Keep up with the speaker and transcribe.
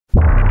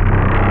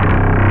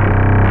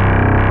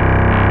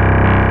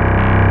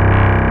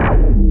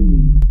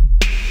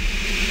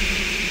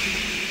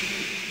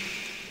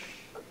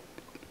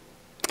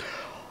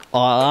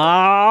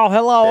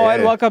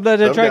and welcome to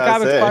the Detroit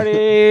Comics Party,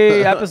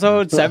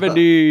 episode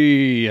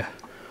 70.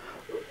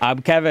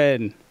 I'm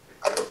Kevin,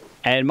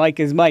 and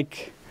Mike is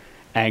Mike,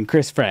 and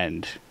Chris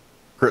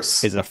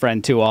is a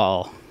friend to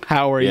all.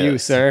 How are you,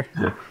 sir?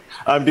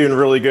 I'm doing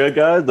really good,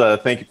 guys.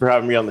 Thank you for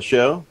having me on the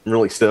show. I'm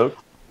really stoked.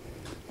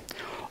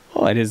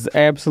 Oh, it is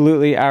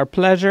absolutely our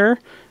pleasure.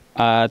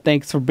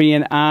 Thanks for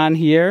being on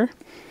here.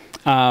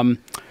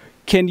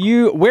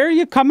 Where are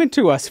you coming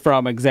to us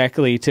from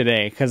exactly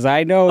today? Because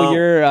I know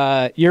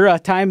you're a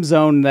time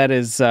zone that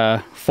is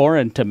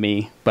foreign to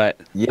me.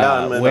 But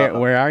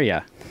where are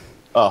you?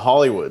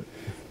 Hollywood.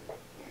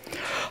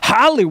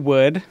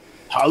 Hollywood.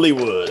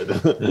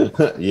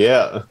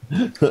 Yeah.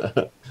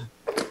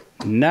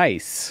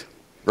 Nice.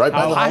 Right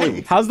by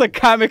Hollywood. How's the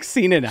comic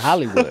scene in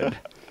Hollywood?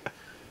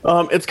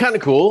 It's kind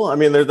of cool. I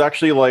mean, there's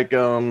actually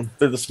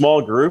there's a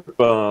small group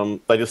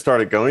I just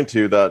started going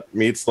to that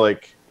meets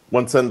like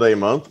one Sunday a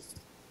month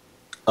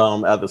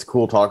at this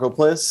cool taco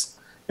place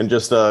and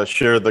just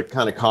share the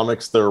kind of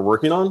comics they're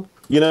working on,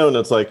 and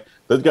it's like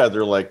those guys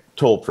are like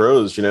total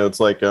pros, it's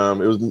like it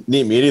was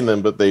neat meeting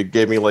them, but they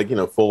gave me like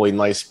fully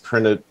nice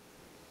printed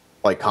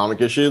like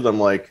comic issues. I'm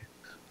like,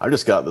 I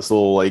just got this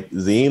little like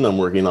zine I'm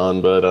working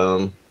on,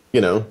 but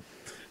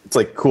it's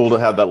like cool to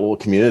have that little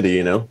community,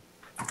 And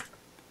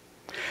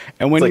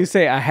when you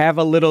say I have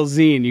a little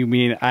zine, you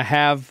mean I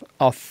have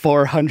a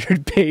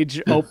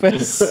 400-page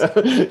opus?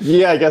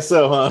 Yeah, I guess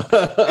so, huh?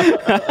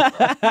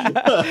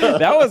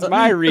 That was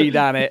my read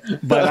on it,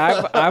 but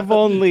I've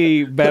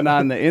only been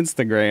on the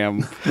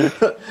Instagram.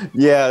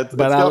 Yeah,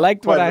 but I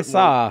liked what I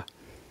saw.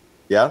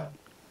 Yeah,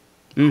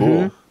 mm-hmm.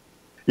 Cool.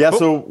 Yeah.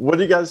 So, what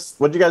do you guys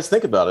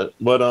think about it?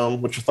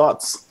 What's your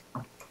thoughts?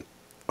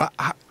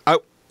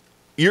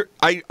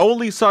 I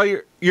only saw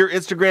your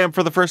Instagram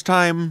for the first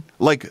time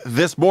like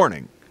this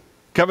morning.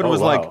 Kevin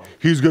was like,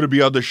 he's going to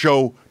be on the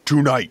show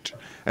tonight.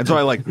 And so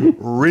I like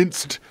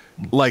rinsed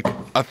like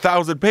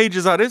 1,000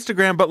 pages on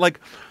Instagram. But like,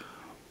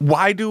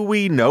 why do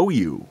we know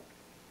you?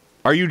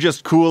 Are you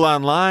just cool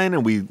online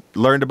and we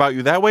learned about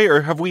you that way?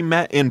 Or have we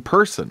met in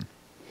person?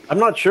 I'm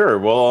not sure.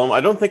 Well,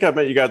 I don't think I've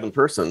met you guys in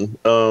person.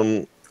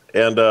 And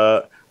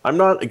I'm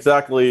not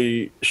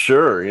exactly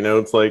sure.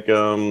 It's like,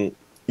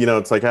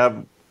 it's like I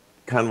have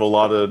kind of a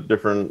lot of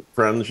different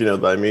friends,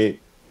 that I meet.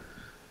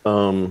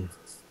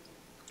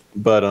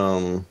 But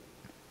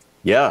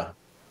yeah,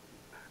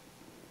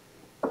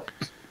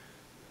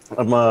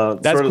 I'm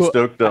sort of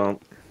stoked.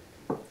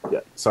 Yeah,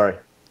 sorry.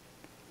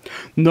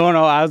 No,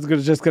 I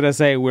was just gonna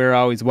say we're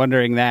always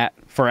wondering that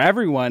for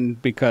everyone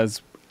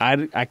because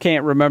I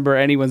can't remember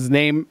anyone's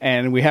name,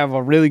 and we have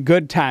a really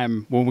good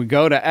time when we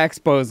go to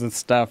expos and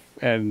stuff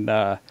and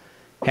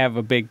have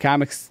a big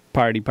comics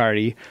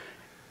party.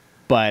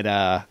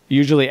 But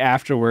usually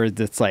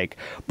afterwards, it's like,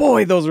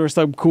 boy, those were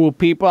some cool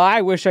people.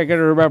 I wish I could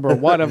remember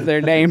one of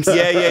their names.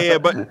 Yeah.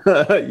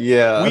 But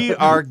yeah, we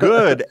are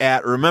good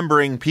at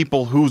remembering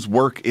people whose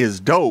work is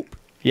dope.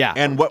 Yeah.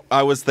 And what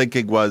I was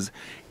thinking was,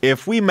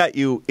 if we met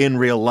you in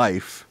real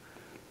life,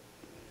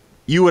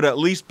 you would at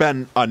least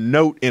been a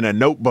note in a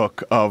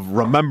notebook of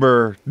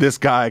remember this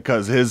guy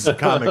because his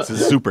comics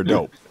is super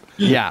dope.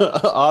 Yeah.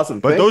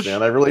 Awesome. But thanks,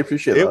 man. I really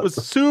appreciate it. It was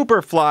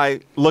super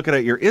fly looking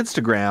at your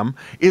Instagram.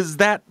 Is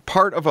that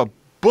part of a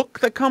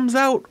book that comes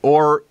out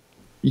or?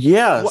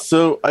 Yeah.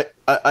 So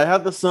I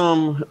had this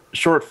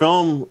short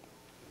film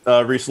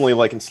recently,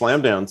 like in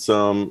Slam Dance.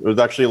 It was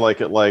actually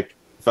like at like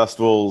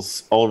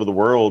festivals all over the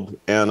world.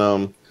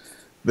 And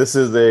this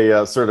is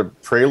a sort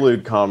of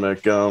prelude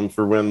comic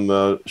for when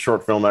the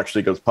short film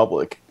actually goes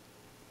public.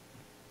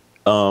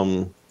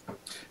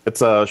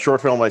 It's a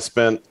short film I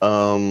spent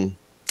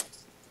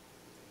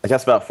I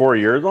guess about 4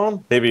 years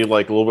on, maybe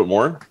like a little bit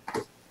more.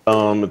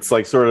 It's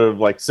like sort of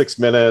like 6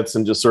 minutes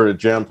and just sort of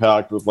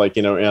jam-packed with like,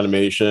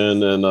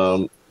 animation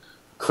and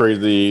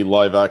crazy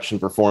live action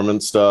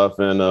performance stuff.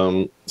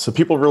 And so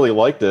people really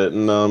liked it.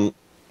 And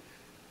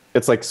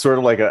it's like sort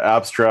of like an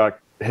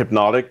abstract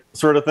hypnotic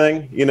sort of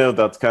thing,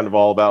 that's kind of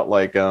all about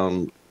like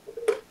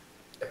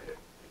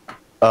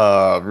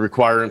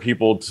requiring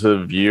people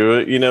to view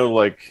it,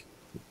 like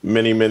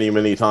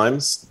many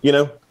times,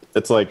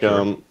 it's like,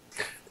 sure.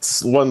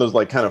 It's one of those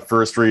like kind of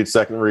first read,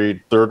 second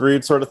read, third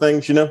read sort of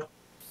things,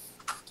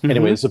 Mm-hmm.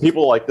 Anyway, so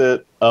people liked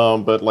it,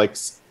 but like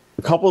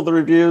a couple of the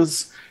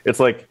reviews, it's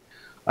like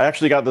I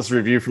actually got this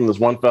review from this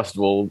one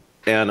festival,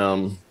 and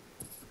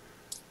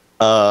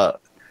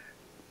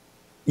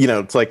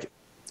it's like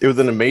it was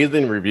an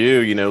amazing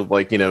review,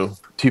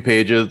 2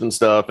 pages and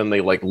stuff, and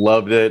they like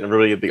loved it, and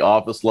everybody at the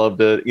office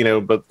loved it,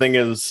 But the thing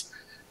is,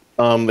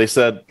 they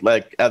said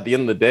like at the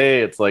end of the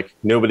day, it's like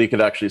nobody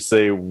could actually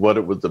say what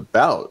it was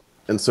about.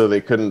 And so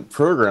they couldn't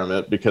program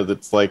it because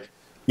it's like,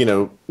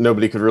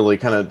 nobody could really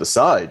kind of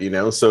decide,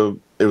 so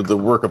it was a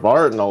work of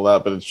art and all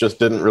that, but it just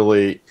didn't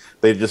really,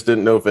 they just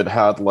didn't know if it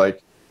had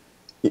like,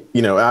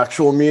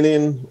 actual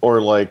meaning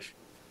or like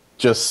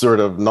just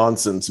sort of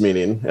nonsense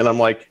meaning. And I'm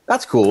like,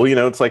 that's cool.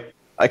 It's like,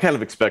 I kind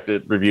of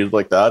expected reviews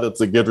like that. It's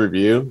a good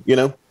review,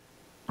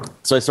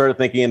 So I started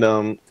thinking,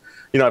 I've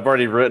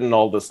already written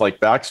all this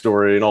like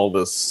backstory and all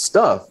this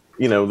stuff,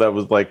 that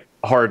was like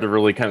hard to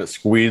really kind of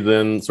squeeze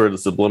in sort of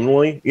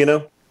subliminally, you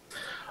know.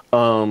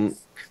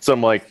 So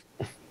I'm like,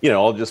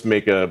 I'll just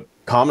make a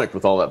comic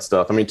with all that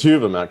stuff. I mean, 2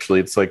 of them actually.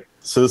 It's like,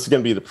 so this is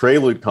going to be the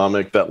prelude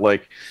comic that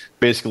like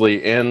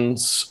basically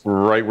ends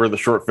right where the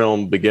short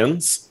film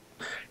begins,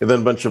 and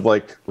then a bunch of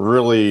like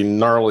really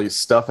gnarly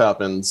stuff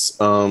happens,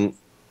 and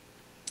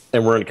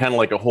we're in kind of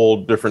like a whole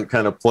different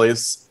kind of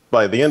place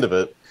by the end of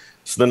it.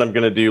 So then I'm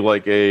going to do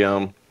like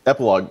a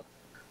epilogue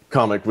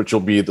comic, which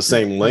will be the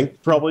same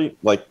length, probably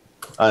like,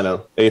 I don't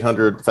know,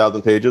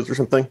 800,000 pages or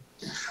something,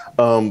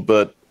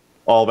 but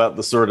all about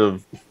the sort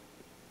of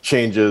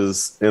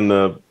changes in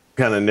the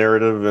kind of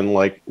narrative and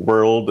like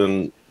world,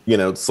 and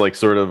it's like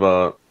sort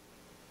of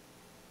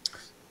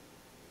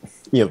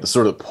the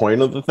sort of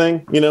point of the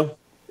thing,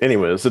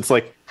 anyways. It's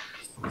like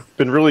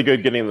been really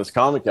good getting this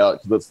comic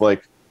out, because it's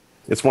like,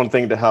 it's one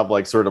thing to have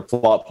like sort of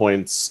plot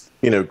points,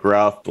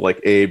 graphed like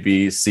A,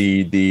 B,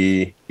 C,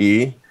 D,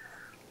 E,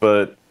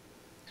 but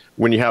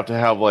when you have to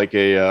have like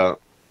a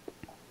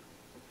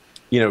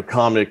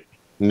comic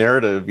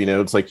narrative,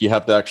 it's like you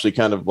have to actually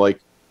kind of like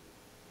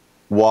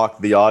walk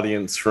the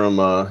audience from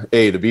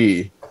A to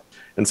B,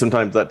 and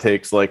sometimes that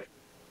takes like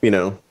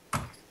a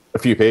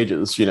few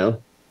pages,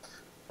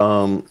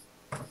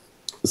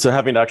 so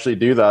having to actually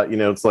do that,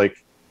 it's like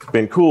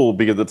been cool,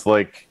 because it's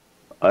like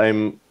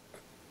I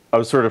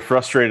was sort of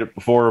frustrated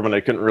before when I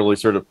couldn't really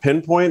sort of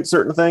pinpoint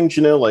certain things,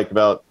 like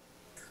about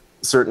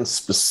certain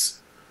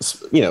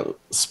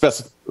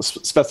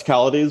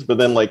specificalities, but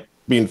then like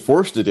being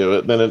forced to do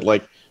it, then it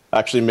like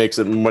actually makes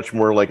it much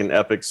more like an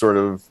epic sort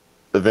of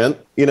event,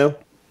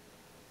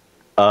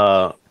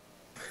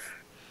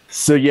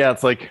 so yeah,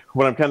 it's like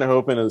what I'm kind of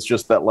hoping is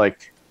just that,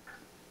 like,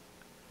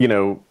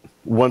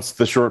 once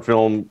the short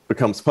film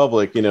becomes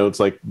public, it's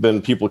like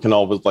then people can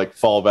always like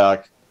fall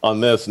back on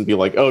this and be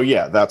like, oh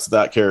yeah, that's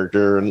that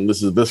character, and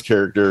this is this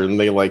character, and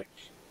they like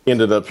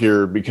ended up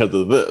here because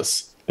of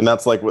this, and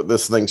that's like what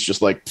this thing's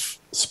just like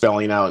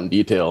spelling out in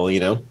detail,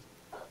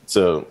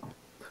 so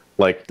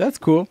like that's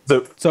cool.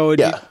 So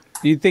yeah.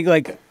 Do you think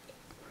like,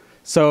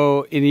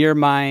 so in your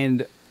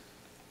mind,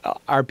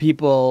 are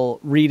people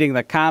reading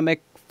the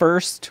comic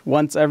first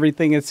once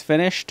everything is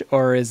finished,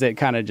 or is it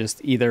kind of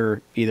just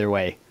either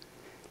way?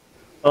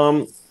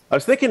 I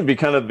was thinking it'd be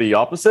kind of the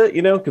opposite,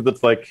 because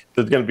it's like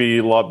there's going to be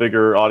a lot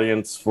bigger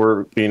audience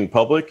for being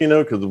public,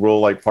 because we'll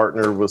like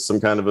partner with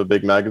some kind of a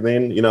big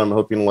magazine. I'm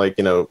hoping like,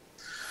 kind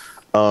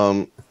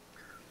of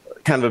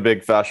a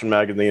big fashion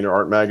magazine or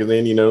art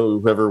magazine,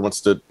 whoever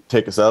wants to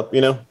take us up,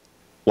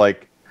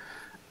 like,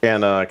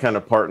 and kind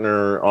of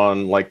partner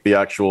on like the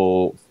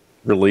actual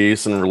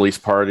release and release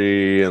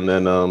party. And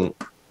then,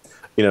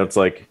 it's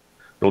like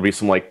there'll be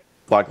some like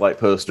blacklight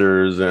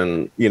posters,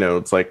 and,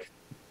 it's like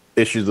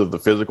issues of the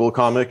physical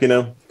comic,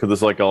 because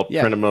it's like I'll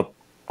print them up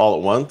all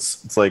at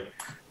once. It's like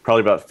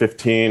probably about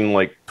 15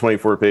 like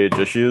 24-page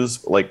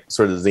issues, like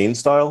sort of zine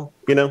style,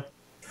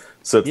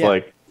 so it's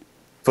like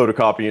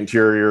photocopy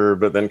interior,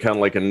 but then kind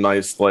of like a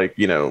nice like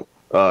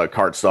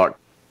cardstock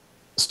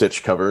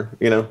stitch cover,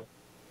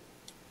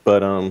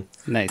 but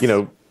nice.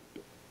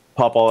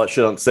 Pop all that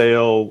shit on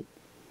sale,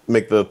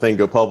 make the thing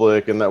go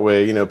public, and that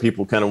way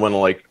people kind of want to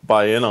like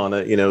buy in on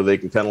it. They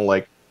can kind of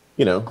like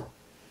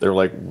they're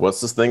like,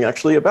 what's this thing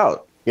actually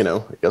about?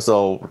 I guess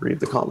I'll read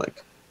the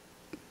comic.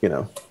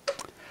 I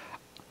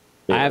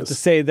have to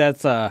say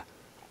that's a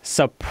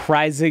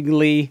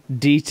surprisingly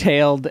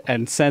detailed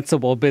and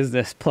sensible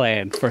business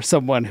plan for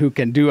someone who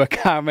can do a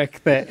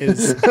comic that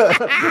is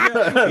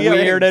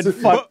weird and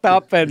fucked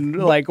up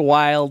and like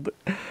wild.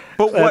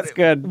 But that's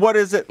good. What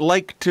is it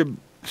like to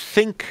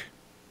think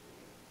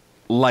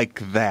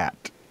like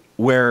that?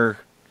 Where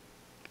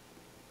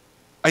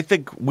I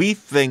think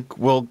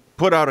we'll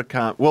put out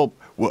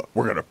we're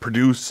going to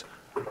produce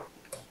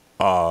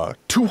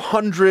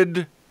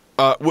 200,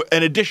 an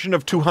edition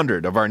of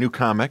 200 of our new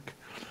comic,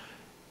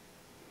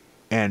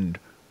 and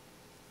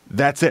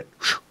that's it.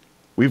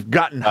 We've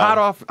gotten hot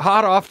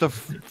off the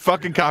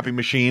fucking copy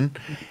machine,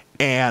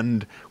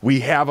 and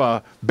we have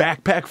a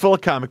backpack full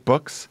of comic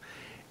books,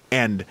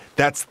 and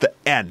that's the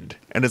end.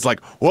 And it's like,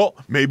 well,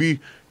 maybe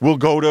we'll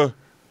go to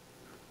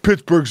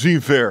Pittsburgh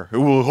Zine Fair,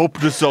 and we'll hope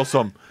to sell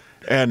some.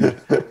 And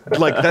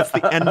like that's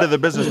the end of the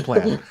business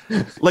plan.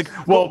 Like,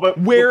 well, but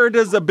where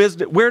does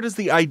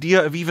the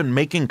idea of even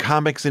making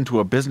comics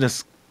into a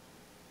business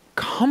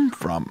come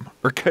from?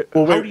 Or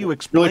how do you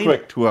explain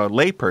it to a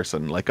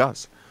layperson like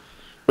us?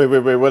 Wait.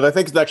 What I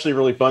think is actually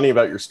really funny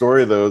about your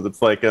story, though, is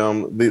it's like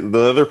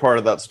the other part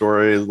of that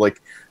story is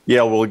like,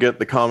 yeah, we'll get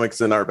the comics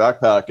in our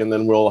backpack, and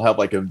then we'll have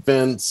like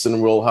events,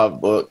 and we'll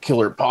have a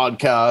killer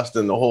podcast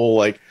and the whole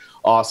like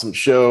awesome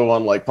show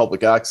on like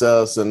public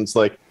access, and it's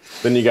like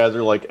then you guys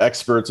are like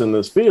experts in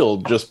this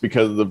field just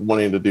because of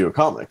wanting to do a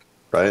comic,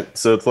 right?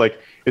 So it's like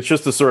it's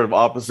just a sort of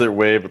opposite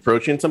way of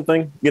approaching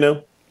something,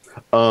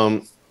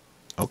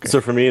 Okay.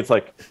 So for me, it's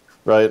like,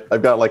 right,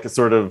 I've got like a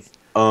sort of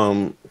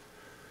I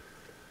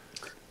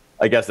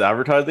guess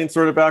advertising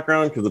sort of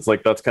background, because it's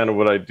like that's kind of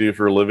what I do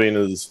for a living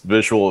is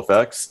visual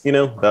effects,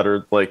 that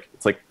are like,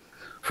 it's like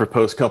for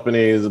post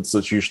companies, it's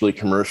usually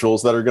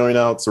commercials that are going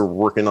out. So we're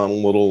working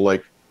on little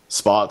like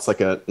spots,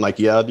 like a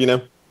Nike ad,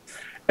 and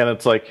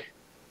it's like,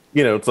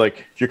 it's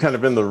like you're kind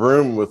of in the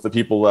room with the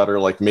people that are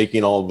like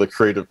making all the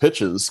creative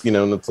pitches,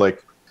 and it's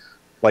like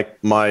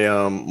my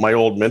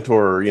old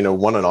mentor,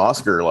 won an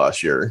Oscar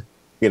last year,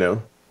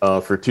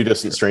 for Two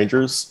Distant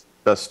Strangers,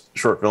 best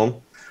short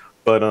film.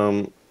 But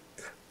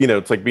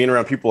it's like being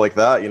around people like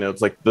that,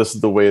 it's like this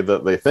is the way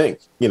that they think,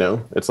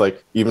 it's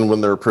like even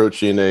when they're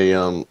approaching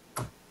a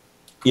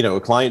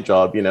client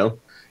job,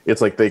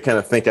 it's like they kind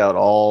of think out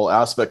all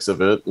aspects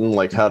of it and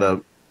like how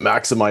to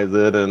maximize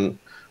it and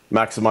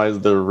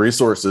maximize the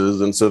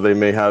resources. And so they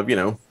may have,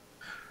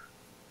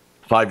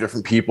 5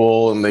 different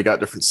people and they got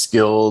different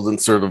skills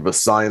and sort of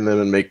assign them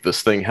and make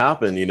this thing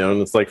happen,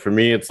 and it's like, for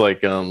me, it's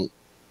like, I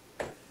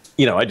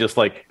just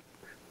like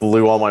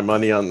blew all my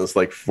money on this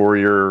like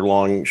 4-year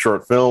long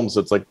short film. So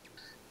it's like,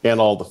 and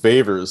all the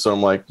favors. So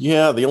I'm like,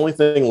 yeah, the only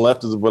thing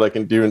left is what I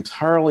can do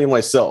entirely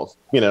myself,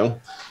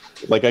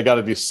 like I got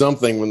to do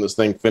something when this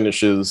thing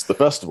finishes the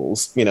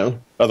festivals,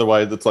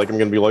 otherwise it's like, I'm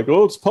going to be like,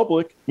 oh, it's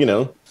public,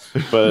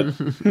 but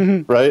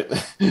right.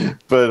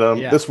 But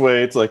this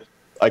way it's like,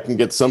 I can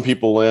get some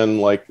people in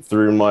like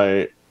through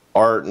my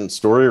art and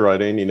story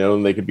writing,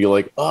 and they could be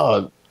like,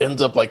 oh, it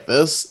ends up like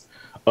this.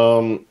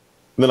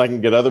 Then I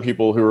can get other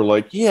people who are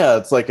like, yeah,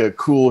 it's like a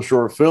cool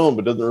short film,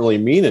 but doesn't really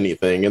mean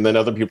anything. And then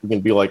other people can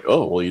be like,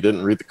 oh, well, you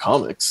didn't read the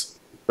comics,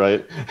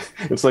 right?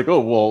 It's like, oh,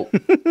 well,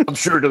 I'm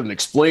sure it doesn't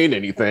explain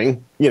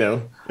anything,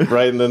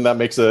 right? And then that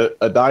makes a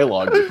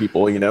dialogue with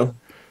people, and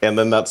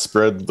then that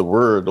spreads the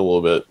word a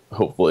little bit,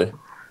 hopefully,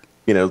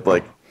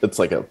 like it's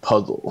like a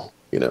puzzle,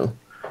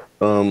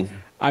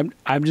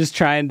 I'm just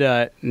trying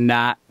to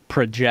not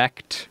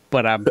project,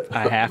 but I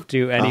have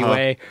to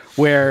anyway.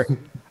 Where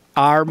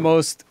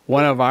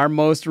one of our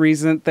most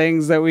recent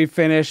things that we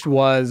finished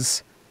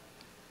was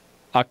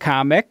a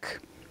comic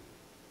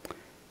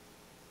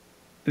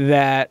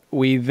that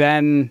we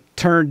then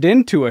turned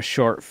into a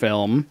short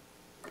film.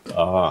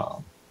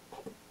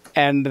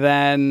 And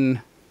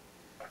then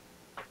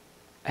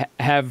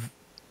have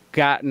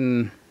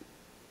gotten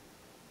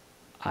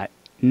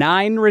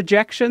 9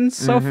 rejections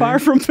so far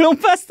from film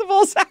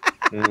festivals.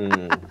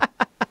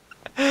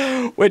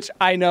 Which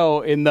I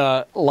know in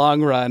the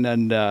long run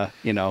and,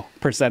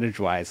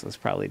 percentage-wise was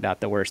probably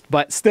not the worst.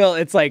 But still,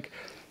 it's like,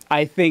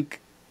 I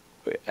think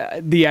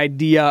the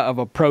idea of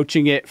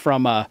approaching it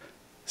from a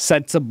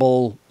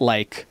sensible,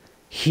 like,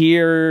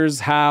 here's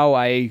how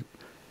I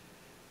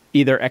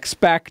either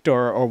expect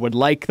or would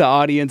like the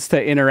audience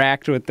to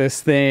interact with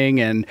this thing,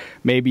 and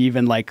maybe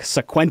even like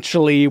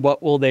sequentially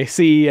what will they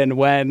see and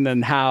when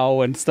and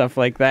how and stuff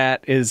like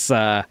that is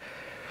at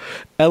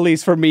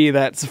least for me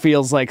that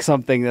feels like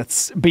something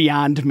that's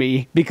beyond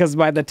me, because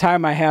by the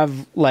time I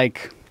have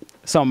like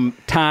some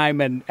time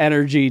and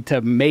energy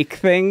to make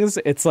things,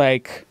 it's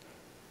like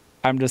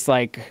I'm just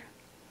like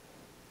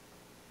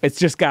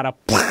it's gotta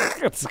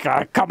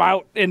come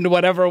out in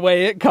whatever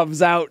way it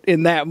comes out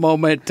in that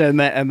moment, and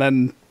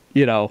then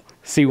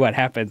see what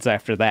happens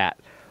after that.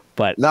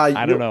 But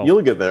I don't know.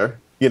 You'll get there.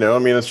 I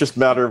mean, it's just a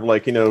matter of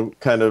like,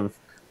 kind of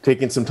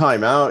taking some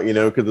time out,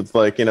 because it's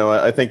like,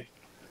 I think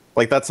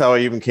like that's how I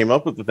even came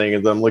up with the thing,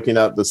 is I'm looking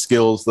at the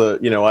skills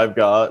that, I've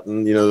got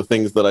and, the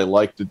things that I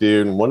like to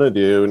do and want to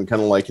do, and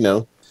kind of like,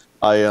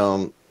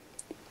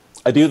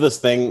 I do this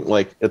thing,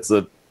 like it's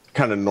a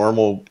kind of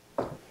normal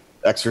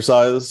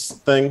exercise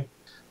thing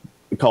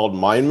called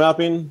mind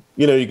mapping.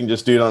 You can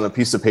just do it on a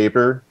piece of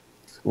paper,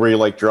 where you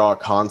like draw a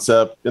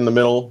concept in the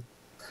middle,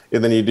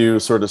 and then you do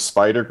sort of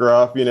spider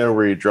graph,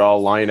 where you draw a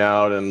line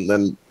out and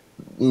then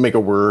make a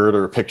word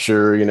or a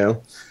picture,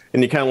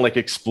 and you kind of like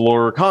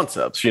explore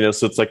concepts,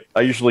 so it's like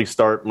I usually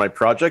start my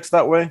projects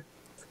that way,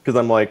 because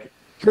I'm like,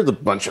 here's a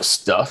bunch of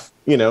stuff,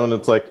 and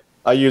it's like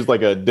I use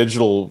like a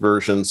digital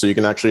version, so you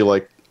can actually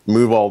like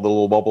move all the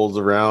little bubbles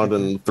around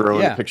and throw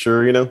in a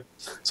picture,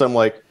 so I'm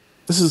like,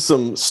 this is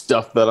some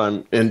stuff that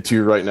I'm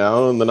into right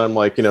now. And then I'm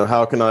like,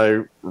 how can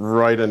I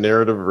write a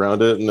narrative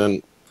around it? And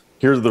then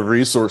here's the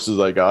resources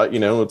I got,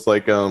 it's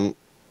like,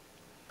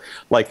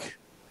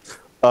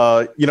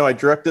 I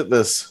directed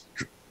this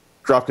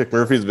Dropkick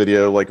Murphys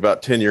video like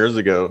about 10 years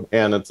ago.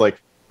 And it's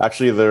like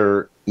actually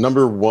their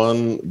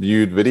 #1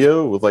 viewed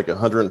video with like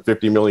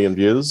 150 million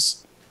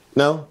views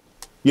now,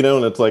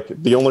 and it's like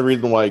the only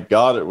reason why I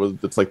got it was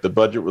it's like the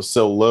budget was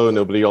so low,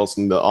 nobody else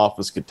in the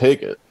office could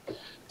take it.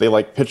 They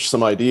like pitched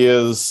some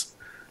ideas,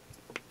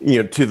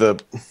 to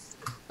the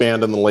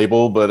band and the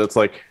label, but it's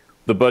like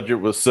the budget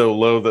was so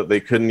low that they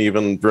couldn't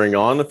even bring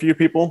on a few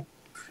people.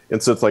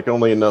 And so it's like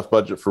only enough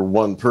budget for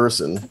one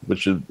person,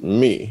 which is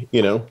me,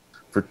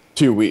 for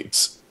 2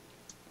 weeks.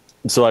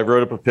 And so I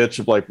wrote up a pitch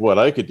of like what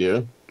I could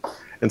do.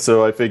 And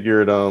so I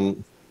figured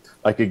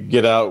I could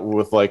get out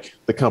with like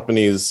the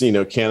company's,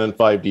 Canon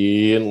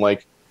 5D and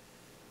like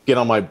get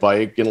on my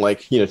bike and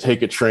like,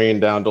 take a train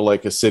down to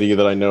like a city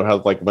that I know has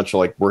like a bunch of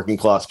like working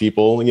class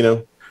people,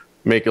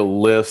 make a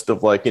list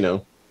of like,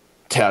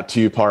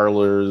 tattoo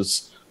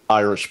parlors,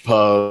 Irish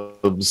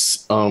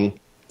pubs,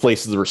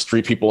 places where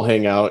street people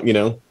hang out,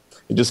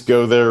 you just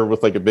go there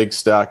with like a big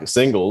stack of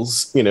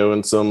singles, you know,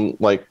 and some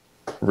like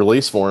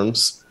release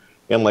forms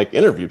and like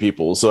interview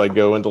people. So I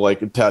go into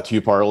like a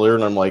tattoo parlor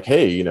and I'm like,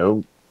 hey, you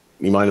know,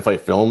 you mind if I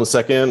film a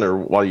second or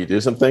while you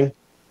do something?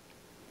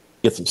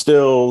 Get some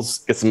stills,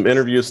 get some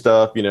interview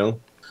stuff, you know,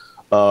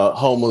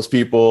 homeless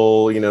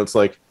people, you know, it's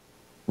like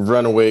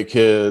runaway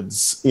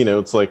kids, you know,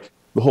 it's like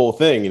the whole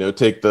thing, you know,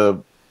 take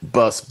the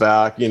bus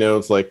back, you know,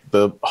 it's like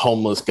the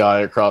homeless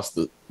guy across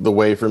the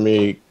way from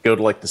me, go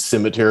to like the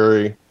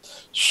cemetery,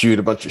 shoot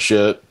a bunch of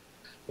shit,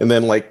 and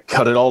then like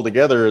cut it all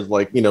together as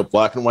like, you know,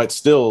 black and white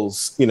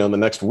stills, you know, in the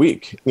next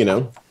week, you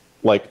know,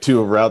 like to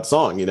a rad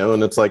song, you know,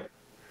 and it's like,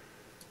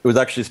 it was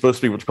actually supposed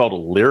to be what's called a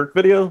lyric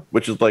video,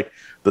 which is like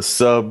the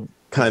sub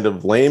kind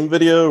of lame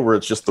video where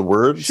it's just the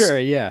words. Sure,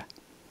 yeah.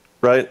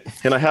 Right.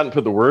 And I hadn't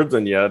put the words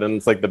in yet. And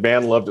it's like the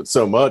band loved it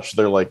so much.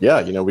 They're like, yeah,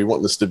 you know, we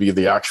want this to be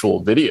the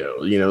actual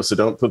video, you know, so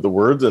don't put the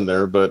words in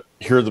there. But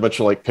here's a bunch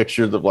of like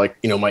pictures of like,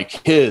 you know, my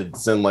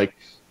kids and like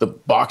the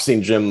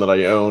boxing gym that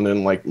I own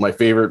and like my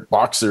favorite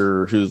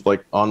boxer who's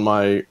like in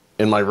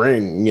my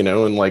ring, you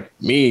know, and like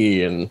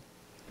me and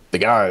the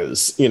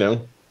guys, you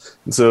know.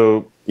 And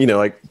so, you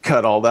know, I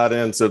cut all that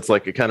in. So it's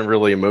like a kind of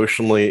really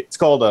emotionally, it's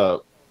called a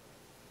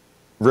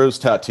Rose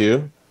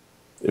Tattoo.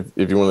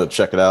 If you want to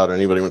check it out or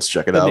anybody wants to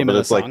check it out, but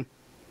it's like,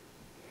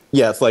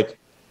 yeah, it's like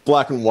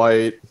black and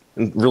white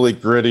and really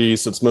gritty.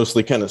 So it's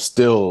mostly kind of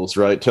stills,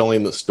 right?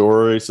 Telling the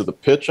story. So the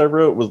pitch I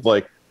wrote was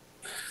like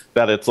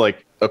that. It's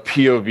like a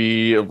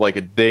POV of like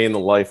a day in the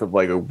life of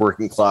like a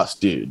working class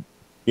dude,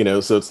 you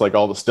know? So it's like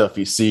all the stuff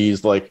he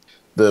sees, like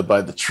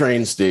by the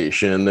train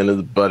station and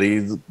his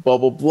buddies, blah,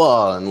 blah,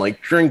 blah, and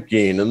like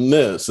drinking and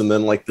this, and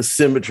then like the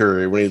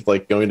cemetery when he's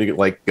like going to get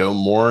like go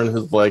mourn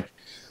his like,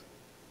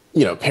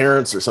 you know,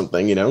 parents or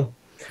something, you know?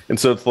 And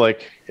so it's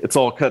like, it's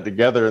all cut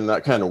together in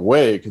that kind of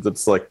way. Cause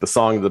it's like the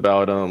song's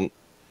about,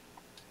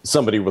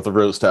 somebody with a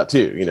rose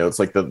tattoo, you know, it's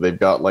like that they've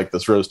got like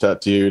this rose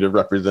tattoo to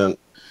represent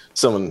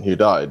someone who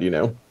died, you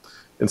know?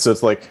 And so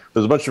it's like,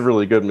 there's a bunch of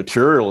really good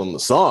material in the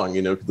song,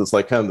 you know, cause it's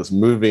like kind of this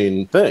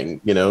moving thing,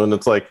 you know, and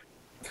it's like,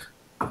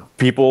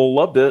 people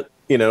loved it,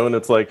 you know, and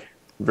it's like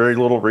very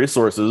little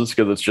resources.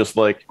 Cause it's just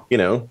like, you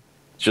know,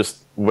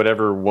 just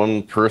whatever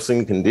one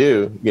person can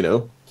do, you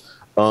know?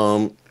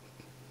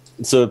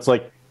 So it's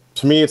like,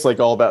 to me, it's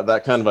like all about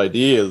that kind of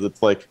idea.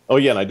 It's like, oh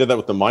yeah, and I did that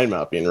with the mind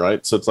mapping,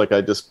 right? So it's like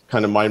I just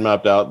kind of mind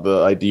mapped out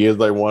the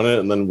ideas I wanted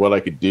and then what I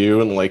could do.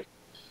 And like,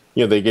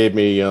 you know, they gave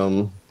me, you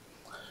know,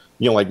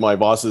 like my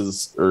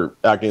bosses are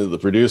acting as the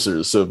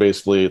producers. So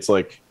basically it's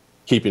like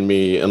keeping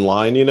me in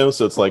line, you know?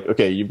 So it's like,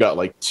 okay, you've got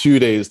like 2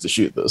 days to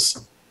shoot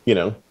this, you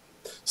know?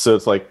 So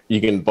it's like,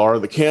 you can borrow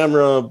the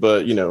camera,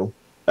 but you know,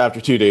 after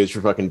 2 days,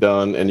 you're fucking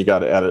done and you got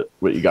to edit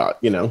what you got,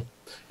 you know?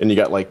 And you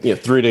got like, you know,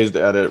 3 days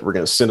to edit. We're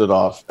going to send it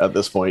off at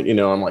this point. You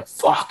know, I'm like,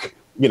 fuck,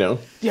 you know?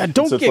 Yeah,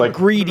 don't get like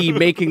greedy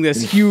making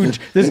this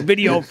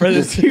video for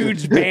this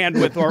huge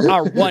band with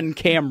our one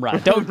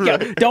camera.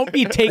 Don't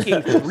be taking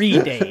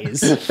 3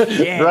 days.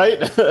 Yeah. Right?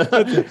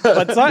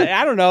 but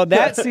I don't know.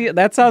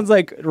 That sounds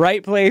like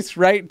right place,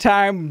 right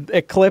time,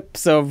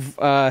 eclipse of,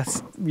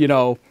 you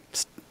know,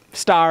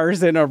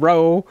 stars in a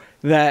row.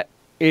 That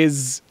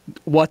is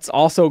what's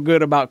also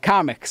good about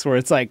comics, where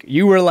it's like,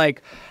 you were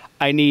like,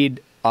 I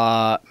need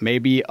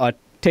maybe a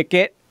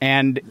ticket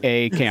and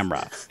a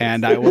camera,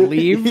 and I will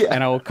leave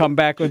and I will come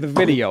back with a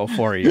video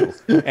for you.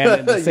 And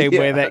in the same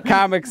way that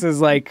comics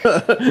is like,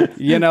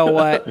 you know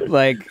what,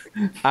 like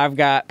I've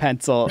got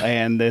pencil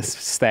and this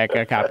stack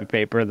of copy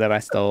paper that I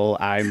stole.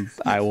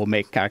 I will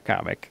make a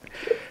comic.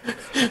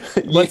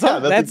 But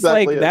that's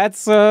exactly like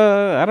that's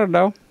I don't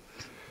know,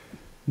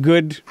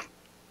 good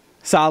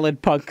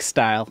solid punk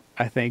style,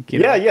 I think, you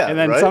know? Yeah, and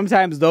then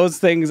sometimes those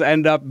things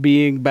end up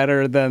being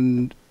better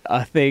than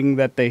a thing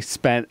that they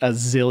spent $1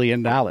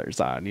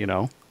 zillion on, you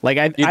know? Like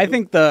I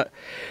think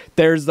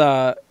there's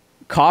a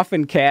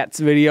Coffin Cats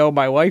video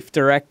my wife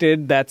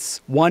directed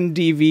that's one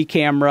DV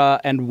camera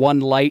and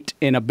one light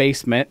in a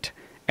basement,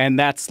 and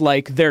that's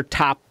like their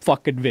top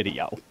fucking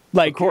video.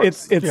 Like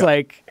it's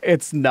like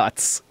it's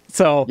nuts.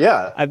 So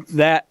yeah,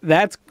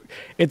 that's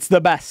it's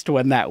the best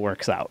when that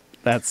works out.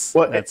 That's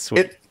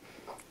sweet.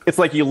 It's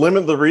like you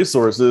limit the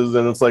resources,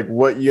 and it's like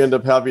what you end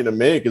up having to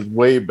make is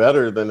way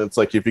better than it's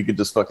like if you could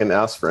just fucking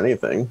ask for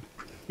anything,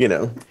 you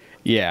know?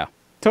 Yeah,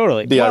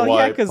 totally. DIY well,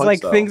 yeah, because like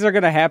style. Things are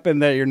gonna happen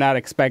that you're not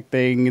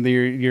expecting.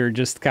 You're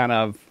just kind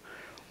of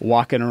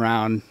walking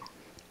around,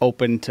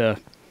 open to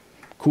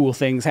cool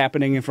things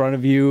happening in front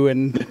of you,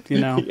 and you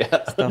know,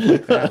 stuff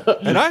like that.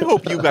 And I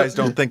hope you guys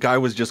don't think I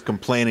was just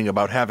complaining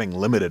about having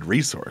limited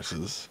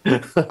resources.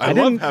 I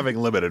love having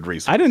limited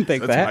resources. I didn't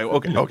think that.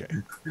 Okay.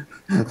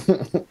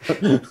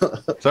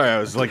 Sorry, I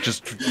was like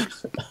just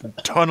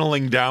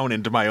tunneling down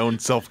into my own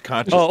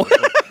self-consciousness.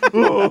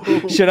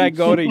 Oh. Should I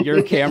go to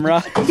your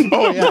camera?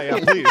 Oh yeah,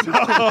 please.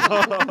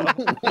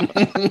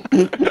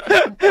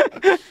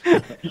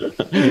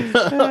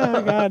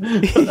 Oh God.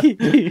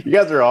 You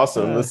guys are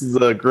awesome. This is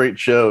a great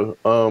show.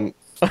 Well,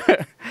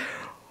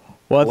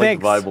 I like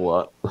thanks. the vibe a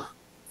lot.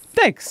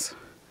 Thanks.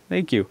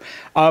 Thank you.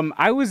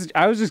 I was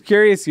just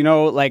curious, you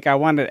know, like I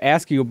wanted to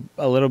ask you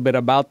a little bit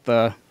about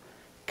the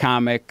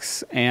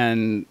comics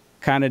and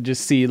kind of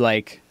just see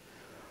like,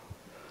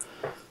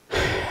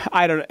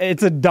 I don't know,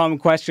 it's a dumb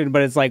question,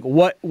 but it's like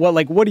what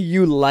do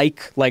you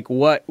like? Like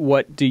what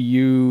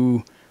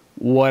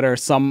are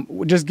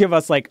some, just give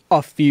us like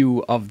a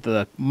few of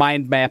the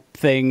mind map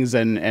things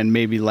and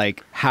maybe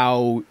like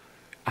how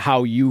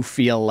you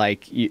feel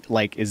like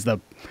is the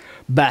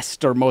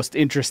best or most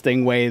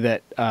interesting way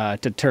that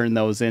to turn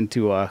those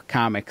into a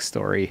comic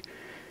story.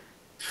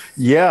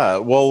 Yeah,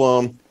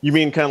 well, you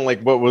mean kind of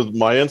like what was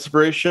my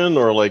inspiration,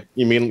 or like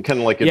you mean kind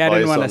of like Yeah, advice I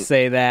didn't want to on...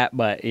 say that,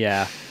 but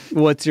yeah,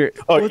 what's your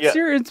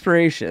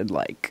inspiration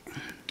like?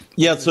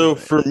 Yeah, so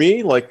for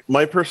me, like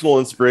my personal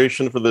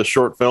inspiration for this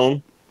short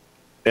film,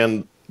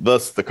 and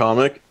thus the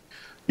comic,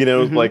 you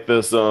know, like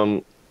this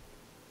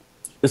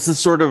is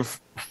sort of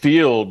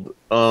field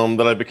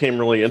that I became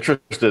really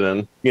interested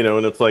in, you know,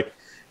 and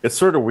it's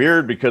sort of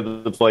weird because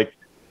it's like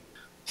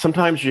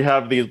sometimes you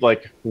have these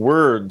like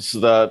words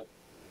that,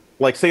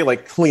 like, say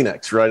like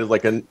Kleenex, right? It's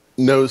like a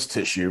nose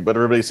tissue, but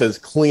everybody says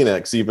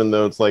Kleenex, even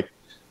though it's like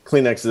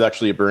Kleenex is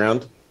actually a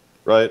brand,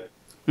 right?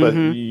 But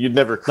you'd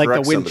never correct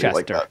like the somebody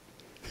like that.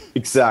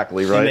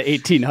 Exactly, right? In the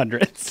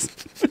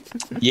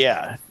 1800s.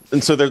 Yeah.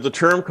 And so there's a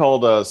term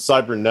called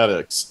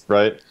cybernetics,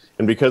 right?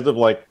 And because of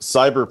like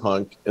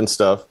cyberpunk and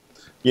stuff,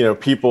 you know,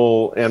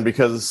 people, and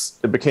because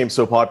it became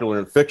so popular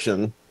in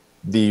fiction,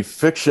 the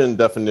fiction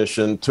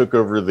definition took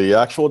over the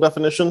actual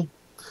definition,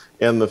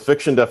 and the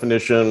fiction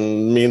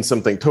definition means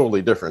something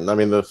totally different. I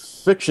mean, the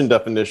fiction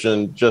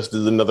definition just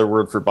is another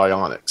word for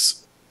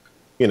bionics,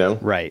 you know?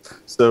 Right.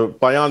 So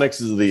bionics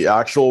is the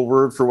actual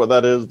word for what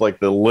that is, like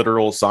the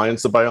literal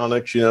science of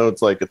bionics, you know?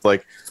 It's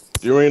like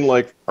doing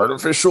like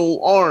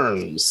artificial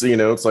arms, you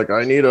know? It's like,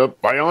 I need a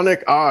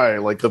bionic eye,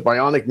 like the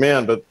bionic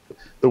man, but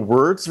the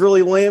word's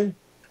really lame,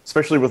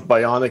 especially with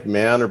bionic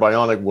man or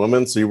bionic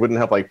woman, so you wouldn't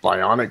have like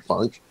bionic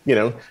punk, you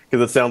know,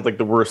 because it sounds like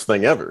the worst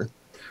thing ever.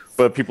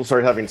 But people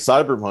started having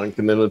cyberpunk,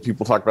 and then when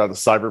people talk about the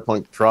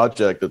cyberpunk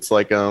project, it's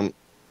like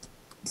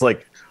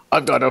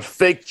I've got a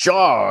fake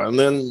jaw, and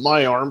then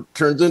my arm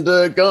turns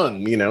into a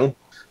gun, you know,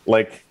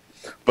 like.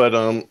 But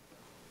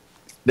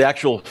the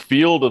actual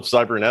field of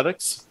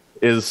cybernetics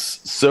is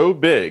so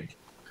big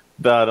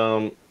that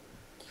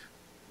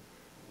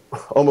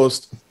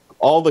almost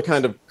all the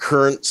kind of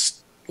current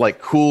like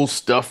cool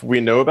stuff we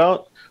know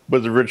about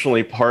was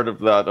originally part of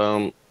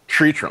that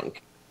tree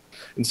trunk.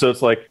 And so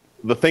it's like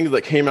the things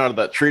that came out of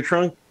that tree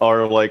trunk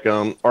are like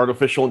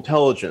artificial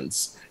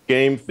intelligence,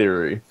 game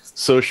theory,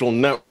 social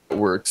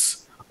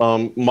networks,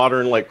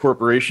 modern like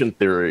corporation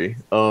theory,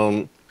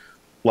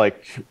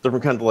 like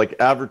different kinds of like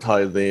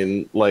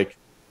advertising. Like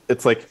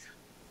it's like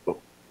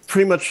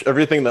pretty much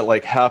everything that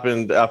like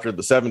happened after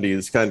the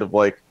 70s, kind of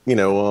like, you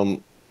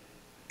know,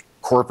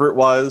 corporate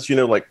wise, you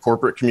know, like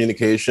corporate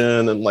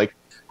communication and like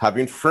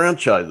having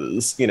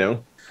franchises, you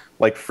know,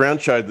 like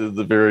franchises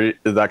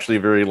is actually a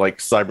very like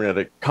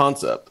cybernetic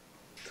concept.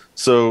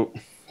 So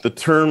the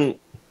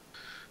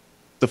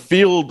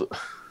field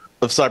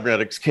of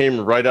cybernetics came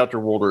right after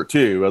World War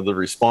II as a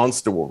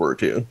response to World War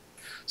II.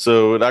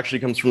 So it actually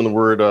comes from the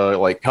word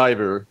like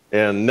kyber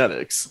and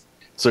netics.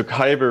 So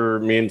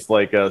kyber means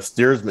like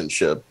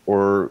steersmanship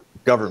or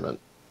government.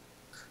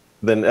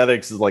 Then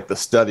ethics is like the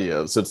study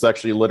of. So it's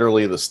actually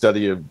literally the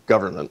study of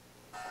government,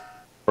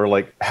 or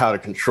like how to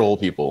control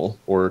people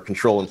or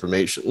control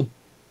information.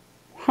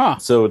 Huh.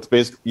 So it's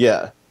basically,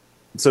 yeah.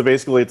 So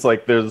basically it's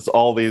like there's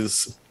all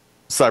these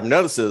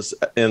cyberneticists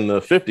in the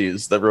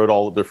 50s that wrote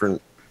all the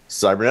different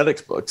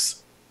cybernetics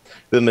books.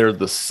 Then there's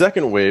the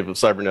second wave of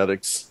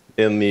cybernetics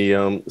in the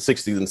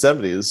 60s and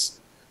 70s,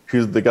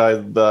 who's the guy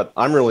that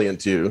I'm really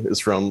into,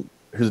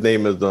 whose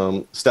name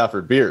is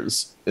Stafford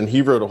Beers. And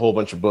he wrote a whole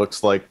bunch of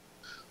books like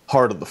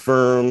Heart of the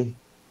Firm.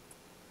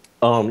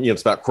 You know,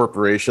 it's about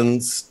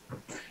corporations.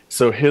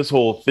 So his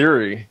whole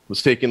theory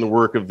was taking the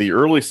work of the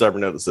early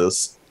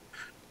cyberneticists,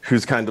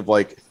 whose kind of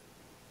like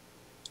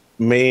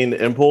main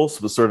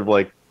impulse was sort of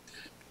like,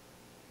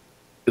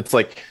 it's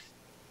like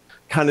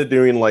kind of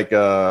doing like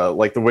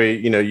the way,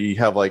 you know, you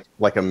have like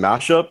a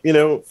mashup, you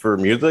know, for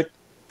music,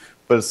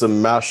 but it's a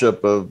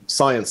mashup of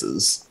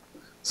sciences.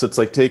 So it's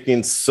like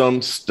taking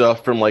some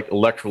stuff from like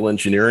electrical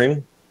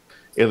engineering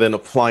and then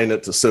applying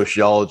it to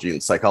sociology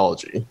and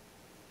psychology,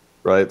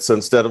 right? So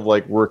instead of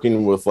like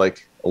working with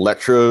like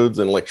electrodes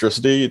and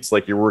electricity, it's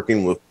like you're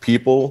working with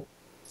people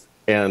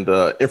and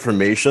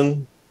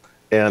information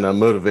and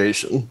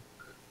motivation,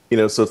 you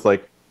know. So it's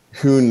like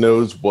who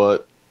knows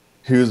what,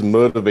 who's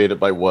motivated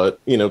by what,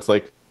 you know. It's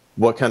like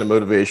what kind of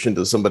motivation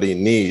does somebody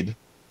need,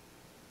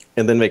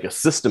 and then make a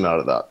system out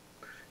of that.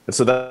 And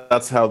so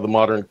that's how the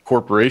modern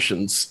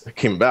corporations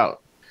came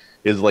about,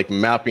 is like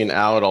mapping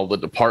out all the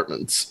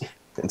departments.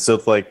 And so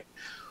it's like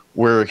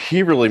where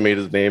he really made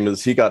his name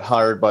is he got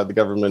hired by the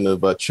government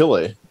of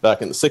Chile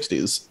back in the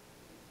 60s.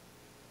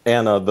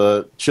 And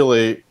the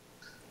Chile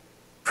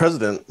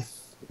president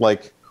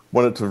like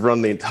wanted to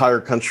run the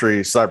entire country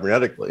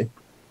cybernetically.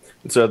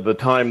 And so at the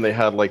time they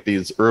had like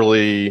these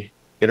early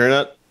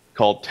internet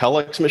called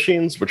telex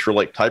machines, which were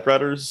like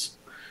typewriters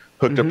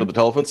hooked up to the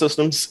telephone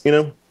systems, you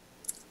know?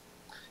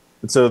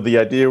 And so the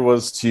idea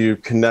was to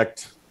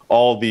connect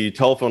all the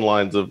telephone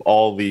lines of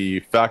all the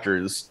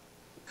factories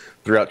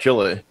throughout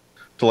Chile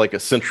to like a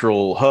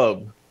central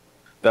hub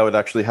that would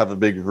actually have a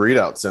big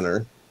readout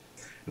center.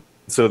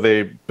 So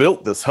they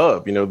built this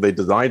hub, you know, they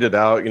designed it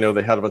out, you know,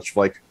 they had a bunch of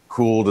like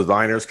cool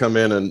designers come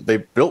in and they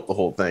built the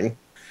whole thing.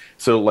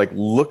 So like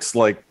looks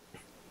like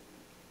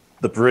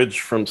the bridge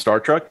from Star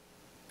Trek.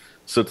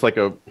 So it's like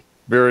a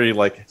very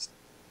like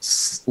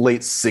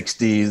late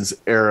 60s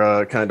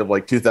era, kind of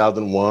like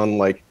 2001,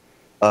 like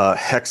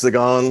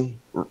hexagon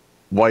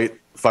white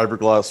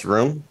fiberglass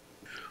room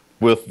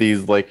with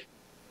these like,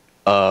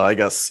 I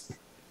guess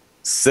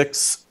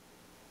 6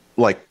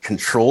 like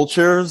control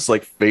chairs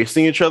like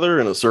facing each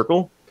other in a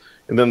circle.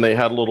 And then they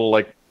had little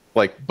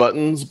like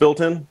buttons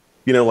built in,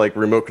 you know, like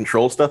remote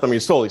control stuff. I mean,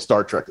 it's totally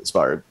Star Trek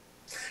inspired.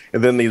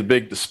 And then these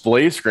big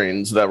display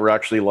screens that were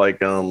actually like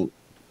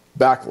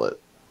backlit.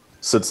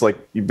 So it's like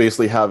you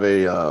basically have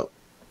a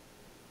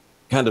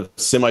kind of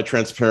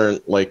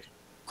semi-transparent like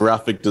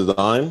graphic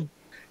design,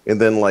 and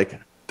then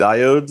like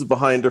diodes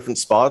behind different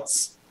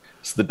spots.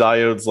 So the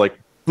diodes like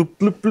bloop,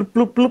 bloop, bloop,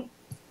 bloop, bloop,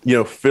 you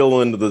know,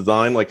 fill into the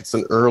design like it's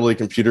an early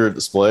computer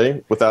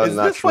display without an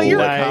actual. Is this what your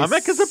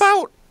comic is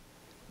about?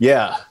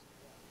 Yeah.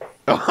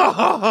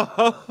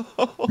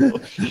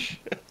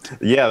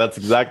 Yeah, that's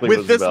exactly with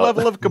what it's this about.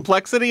 level of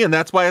complexity, and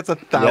that's why it's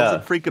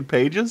 1,000 freaking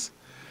pages.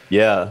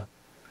 Yeah.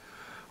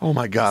 Oh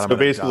my god! So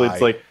basically,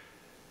 it's like,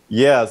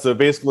 yeah. So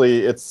basically,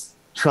 it's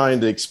trying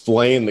to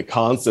explain the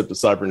concept of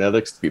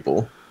cybernetics to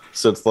people.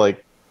 So it's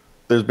like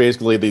there's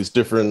basically these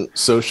different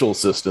social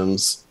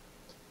systems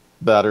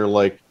that are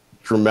like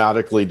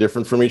dramatically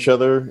different from each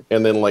other,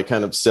 and then like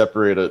kind of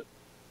separate it,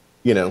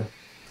 you know.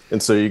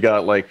 And so you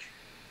got like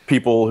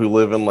people who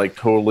live in like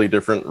totally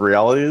different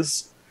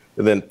realities,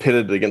 and then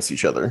pitted against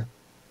each other,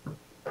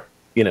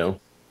 you know.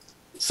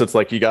 So it's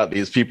like you got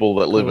these people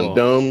that live in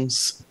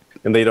domes,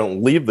 and they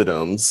don't leave the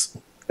domes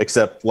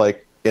except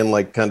like in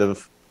like kind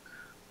of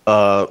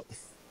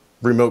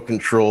remote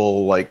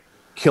control like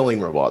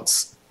killing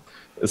robots.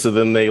 And so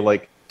then they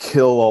like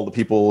kill all the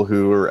people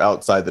who are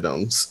outside the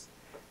domes.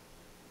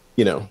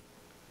 You know,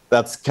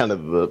 that's kind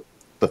of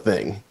the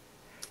thing.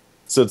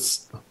 So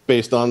it's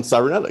based on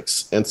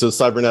cybernetics. And so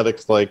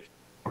cybernetics like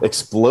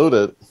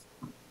exploded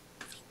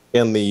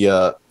in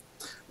the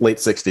late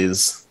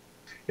 60s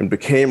and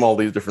became all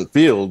these different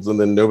fields. And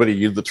then nobody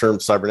used the term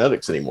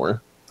cybernetics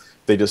anymore.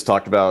 They just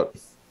talked about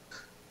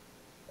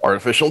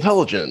artificial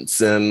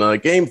intelligence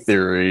and game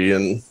theory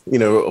and, you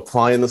know,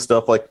 applying the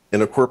stuff like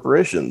in a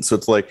corporation. So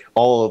it's like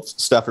all of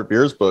Stafford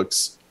Beer's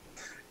books,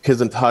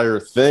 his entire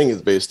thing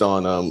is based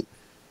on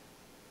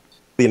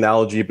the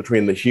analogy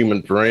between the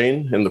human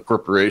brain and the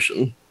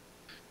corporation.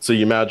 So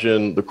you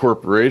imagine the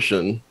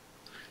corporation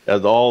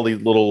as all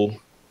these little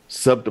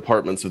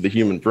sub-departments of the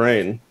human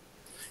brain,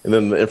 and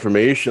then the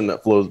information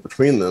that flows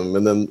between them,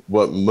 and then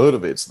what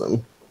motivates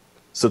them.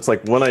 So it's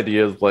like one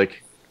idea is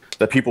like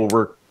that people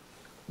work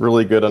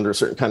really good under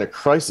certain kind of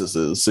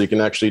crises, so you can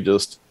actually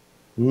just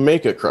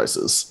make a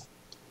crisis,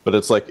 but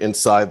it's like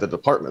inside the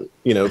department.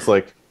 You know, it's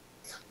like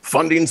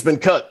funding's been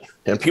cut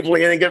and people are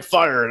gonna get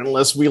fired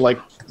unless we like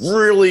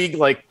really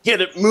like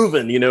get it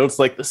moving. You know, it's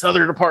like this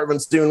other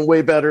department's doing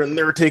way better and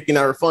they're taking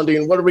our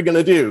funding. What are we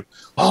gonna do?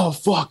 Oh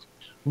fuck,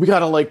 we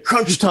gotta like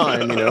crunch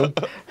time, you know,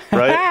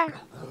 right?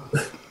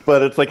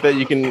 But it's like that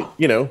you can,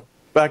 you know,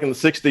 back in the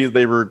 60s,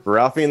 they were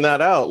graphing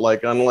that out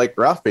like on like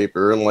graph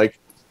paper and like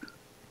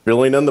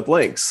filling in the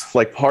blanks.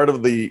 Like part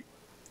of the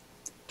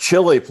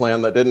Chile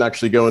plan that didn't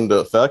actually go into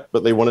effect,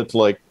 but they wanted to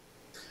like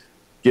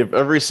give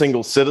every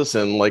single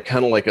citizen like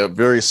kind of like a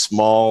very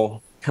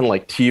small kind of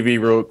like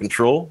TV remote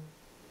control,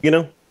 you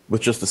know,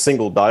 with just a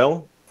single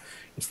dial.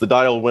 It's the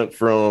dial went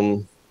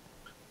from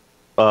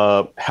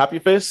happy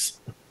face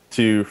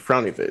to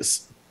frowny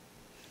face,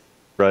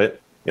 right?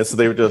 And so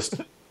they would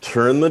just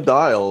turn the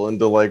dial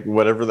into like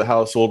whatever the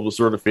household was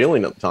sort of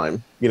feeling at the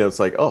time. You know, it's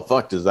like, oh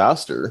fuck,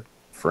 disaster,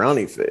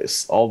 frowny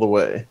face all the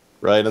way,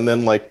 right? And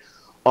then like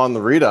on the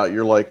readout,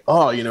 you're like,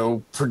 oh, you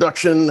know,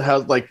 production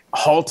has like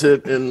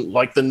halted in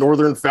like the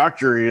northern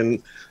factory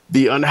and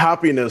the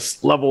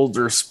unhappiness levels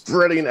are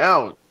spreading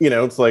out. You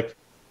know, it's like,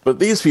 but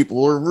these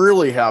people are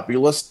really happy.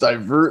 Let's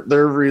divert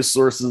their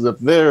resources up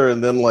there,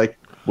 and then like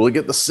we'll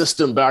get the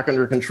system back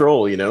under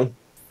control, you know?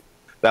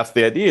 That's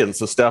the idea. And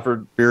so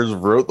Stafford Beers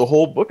wrote the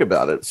whole book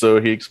about it. So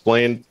he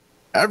explained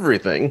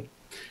everything.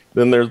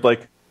 Then there's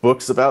like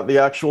books about the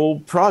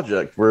actual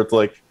project where it's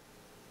like,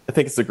 I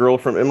think it's a girl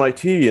from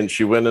MIT, and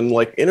she went and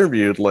like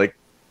interviewed like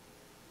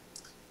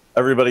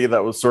everybody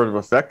that was sort of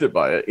affected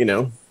by it, you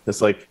know?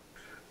 It's like,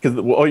 because,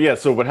 oh yeah,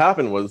 so what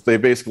happened was they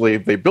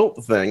built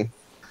the thing,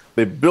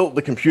 they built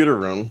the computer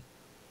room,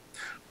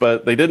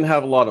 but they didn't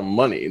have a lot of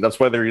money. That's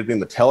why they're using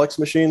the telex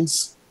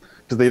machines,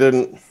 because they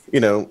didn't,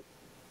 you know,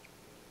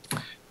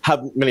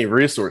 have many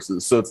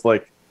resources. So it's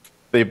like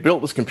they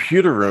built this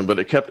computer room, but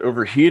it kept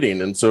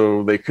overheating, and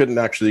so they couldn't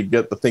actually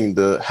get the thing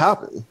to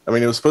happen. I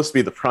mean, it was supposed to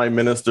be the prime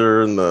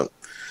minister and the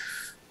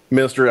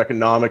Minister of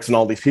Economics and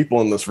all these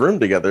people in this room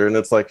together, and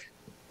it's like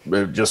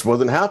it just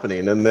wasn't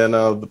happening. And then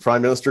the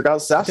prime minister got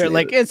assassinated.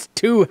 They're like, it's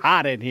too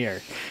hot in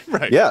here.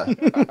 Right. Yeah.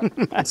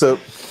 So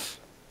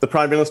the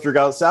prime minister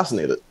got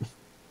assassinated.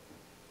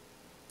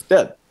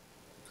 Dead.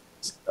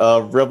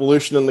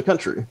 Revolution in the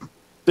country.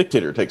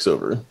 Dictator takes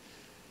over.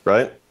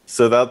 Right?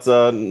 So that's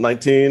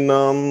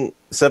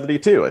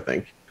 1972, I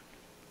think.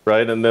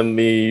 Right? And then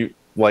the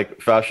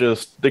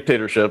fascist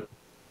dictatorship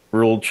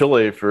ruled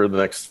Chile for the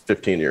next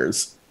 15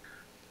 years.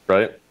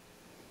 Right?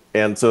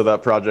 And so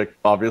that project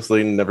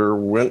obviously never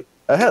went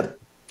ahead.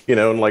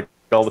 And like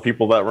all the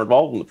people that were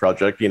involved in the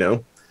project,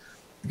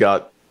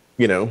 got,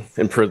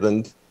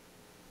 imprisoned,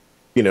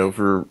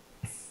 for,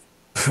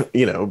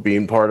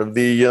 being part of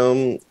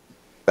the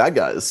bad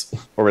guys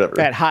or whatever.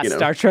 That hot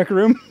Star Trek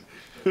room.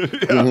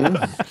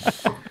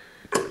 Mm-hmm.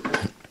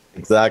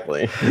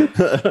 Exactly.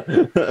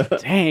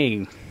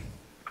 Dang.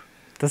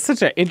 That's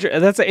such an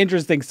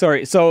interesting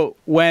story. So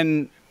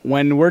when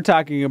we're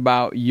talking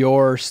about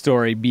your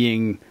story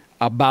being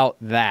about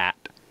that,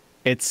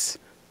 is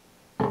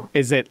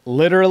it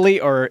literally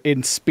or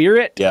in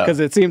spirit? Yeah. Because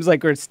it seems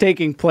like it's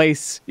taking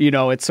place,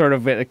 it's sort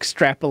of an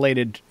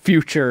extrapolated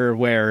future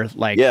where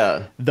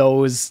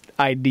those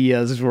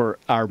ideas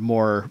are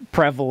more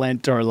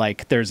prevalent, or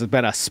like there's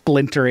been a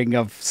splintering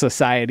of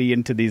society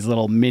into these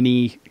little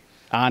mini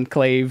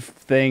enclave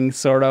things,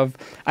 sort of.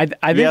 I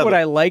think what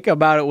I like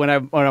about it when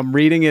I'm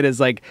reading it is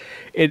like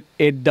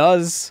it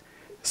does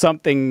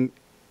something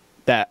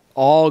that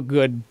all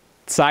good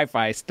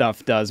sci-fi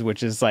stuff does,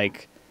 which is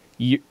like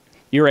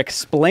you're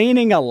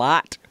explaining a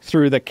lot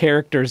through the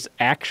characters'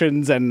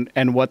 actions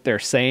and what they're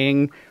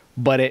saying,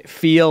 but it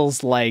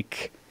feels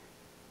like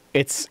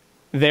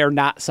they're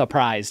not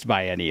surprised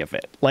by any of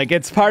it. Like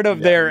it's part of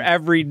their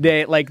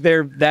everyday, like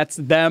that's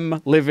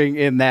them living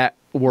in that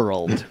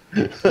world,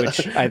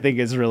 which I think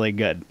is really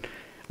good.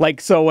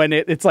 Like, so when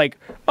it's like,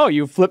 oh,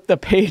 you flip the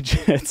page,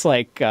 it's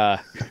like,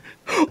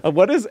 it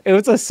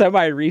was a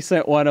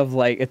semi-recent one of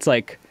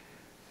like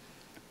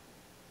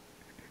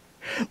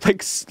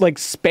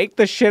spank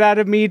the shit out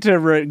of me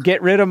to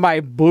get rid of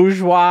my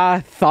bourgeois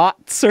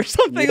thoughts or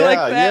something like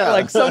that. Yeah.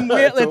 Like some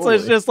weird, Totally.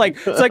 it's like,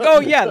 oh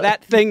yeah,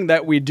 that thing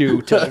that we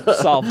do to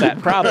solve that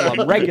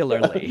problem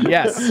regularly.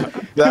 Yes.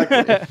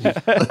 Exactly.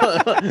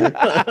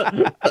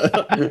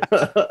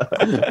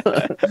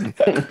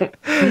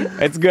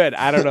 It's good.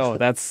 I don't know.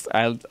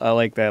 I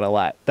like that a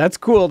lot. That's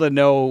cool to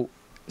know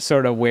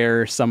sort of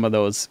where some of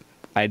those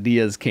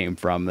ideas came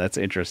from. That's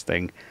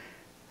interesting.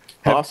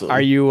 Awesome. Are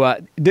you?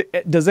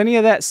 Does any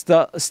of that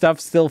stuff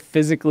still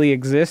physically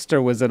exist,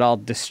 or was it all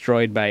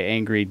destroyed by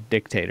angry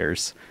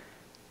dictators?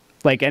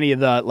 Like any of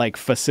the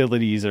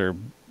facilities or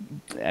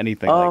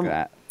anything like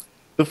that?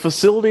 The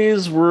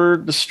facilities were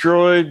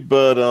destroyed,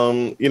 but a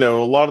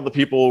lot of the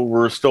people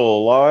were still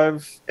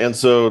alive, and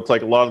so it's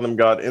like a lot of them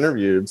got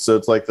interviewed. So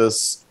it's like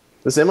this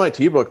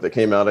MIT book that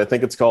came out. I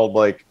think it's called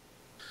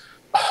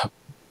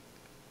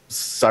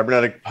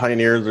Cybernetic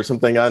Pioneers or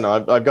something. I don't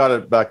know. I've got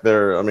it back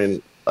there. I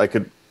mean, I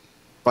could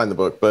find the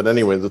book, but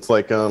anyways, it's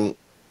like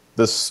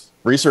this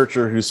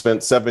researcher who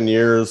spent 7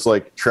 years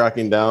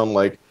tracking down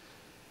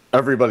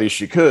everybody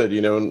she could,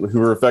 who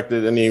were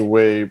affected in any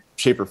way,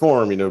 shape, or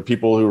form,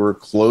 people who were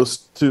close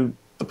to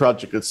the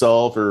project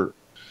itself, or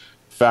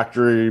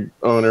factory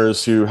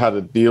owners who had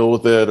to deal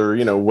with it, or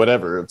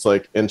whatever. It's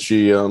like, and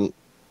she got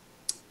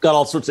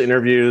all sorts of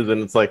interviews,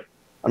 and it's like,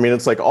 I mean,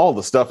 it's like all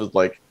the stuff is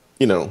a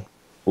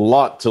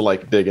lot to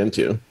dig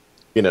into,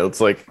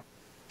 it's like,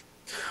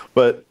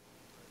 but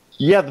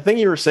yeah, the thing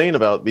you were saying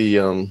about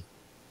the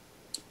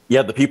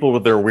people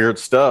with their weird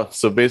stuff.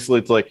 So basically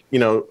it's like,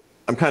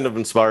 I'm kind of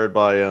inspired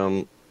by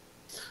I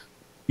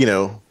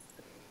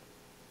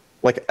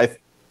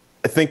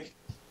think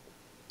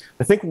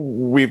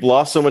we've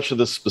lost so much of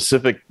this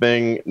specific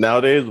thing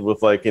nowadays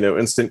with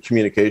instant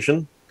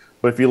communication.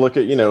 But if you look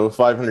at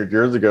 500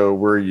 years ago,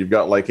 where you've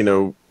got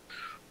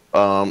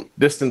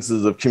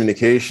distances of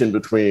communication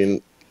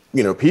between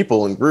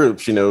people and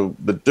groups,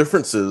 the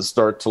differences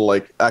start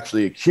to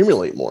actually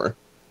accumulate more,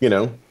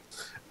 and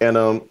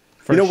For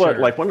sure.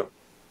 what, one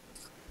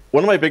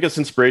of my biggest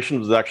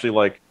inspirations was actually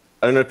I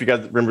don't know if you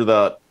guys remember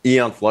the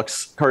Eon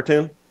Flux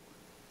cartoon.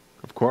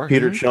 Of course.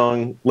 Peter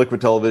Chung,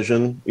 Liquid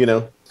Television,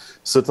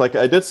 so it's like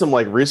I did some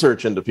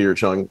research into Peter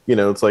Chung,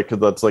 it's like, 'cause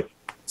that's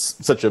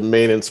such a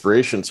main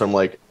inspiration. So I'm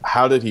like,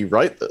 how did he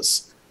write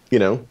this?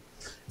 So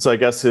I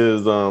guess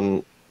his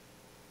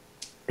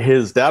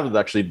dad was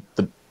actually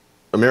the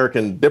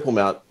American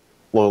diplomat,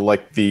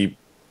 the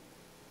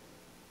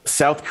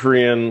South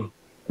Korean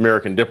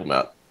American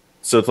diplomat.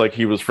 So it's like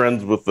he was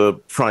friends with the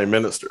prime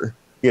minister,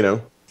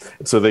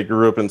 So they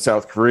grew up in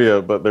South Korea,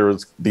 but there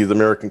was these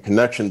American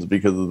connections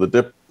because of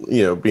the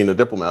being a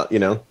diplomat,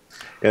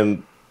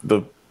 and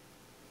the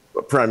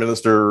prime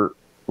minister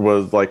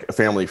was a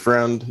family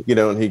friend,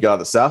 and he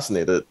got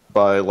assassinated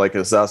by an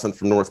assassin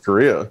from North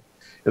Korea.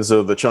 And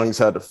so the Chungs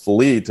had to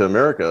flee to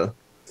America.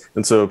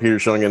 And so Peter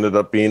Chung ended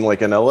up being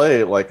in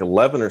LA at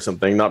 11 or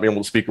something, not being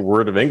able to speak a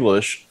word of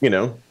English,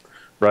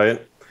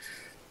 right?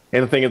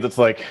 And the thing is, it's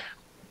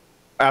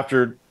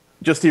after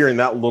just hearing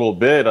that little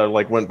bit, I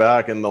like went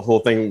back and the whole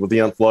thing with the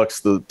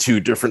Unflux, the two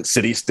different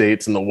city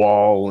states and the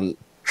wall and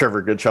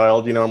Trevor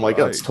Goodchild, you know, I'm like,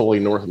 oh, it's totally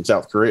North and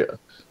South Korea,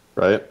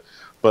 right?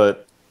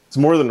 But it's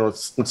more than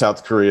North and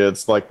South Korea.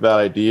 It's like that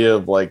idea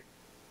of like,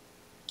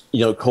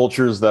 you know,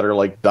 cultures that are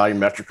like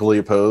diametrically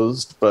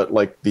opposed, but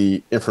like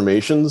the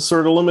information's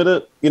sort of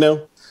limited, you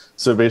know?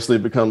 So basically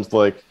it becomes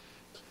like,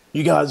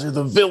 you guys are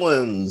the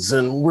villains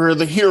and we're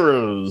the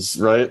heroes,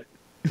 right?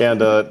 And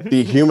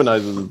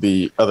dehumanizes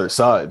the other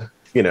side,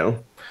 you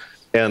know?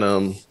 And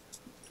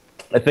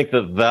I think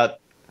that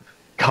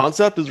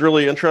concept is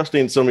really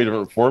interesting in so many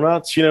different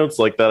formats, you know? It's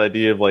like that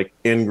idea of like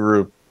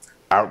in-group,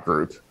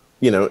 out-group,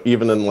 you know,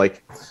 even in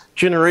like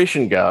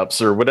generation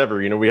gaps or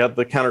whatever, you know, we had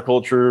the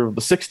counterculture of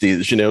the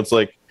 60s, you know, it's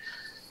like,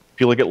 if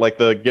you look at like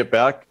the Get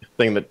Back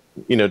thing that,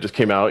 you know, just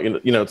came out,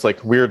 you know, it's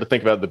like weird to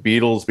think about the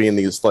Beatles being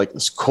these like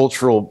this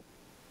cultural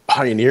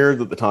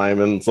pioneers at the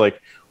time. And it's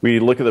like, we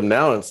look at them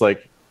now and it's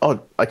like, oh,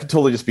 I could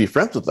totally just be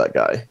friends with that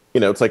guy.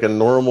 You know, it's like a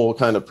normal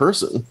kind of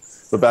person.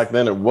 But back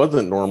then it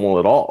wasn't normal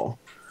at all.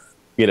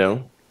 You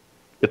know,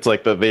 it's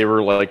like that they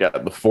were like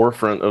at the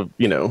forefront of,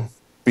 you know,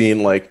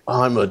 being like,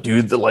 oh, I'm a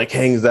dude that like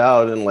hangs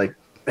out and like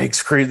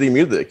makes crazy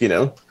music, you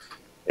know?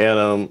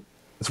 And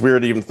it's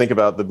weird to even think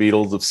about the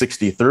Beatles of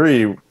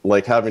 63,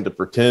 like having to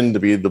pretend to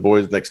be the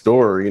boys next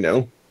door, you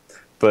know?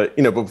 But,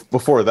 you know,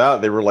 before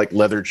that, they were like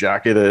leather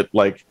jacketed,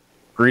 like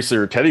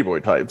greaser teddy boy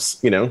types,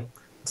 you know?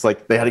 It's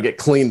like they had to get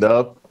cleaned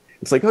up.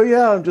 It's like, oh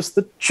yeah, I'm just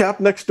the chap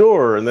next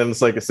door. And then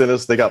it's like, as soon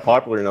as they got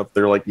popular enough,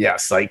 they're like, yeah,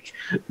 psych,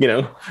 you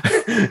know,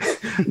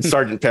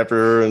 Sergeant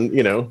Pepper, and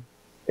you know,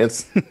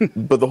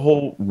 but the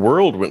whole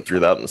world went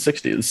through that in the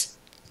 60s.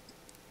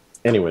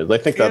 Anyways, I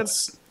think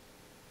that's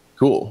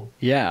cool.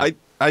 Yeah.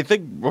 I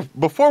think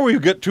before we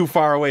get too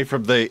far away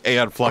from the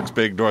Aeon Flux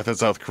big North and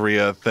South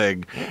Korea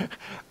thing,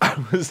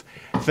 I was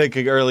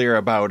thinking earlier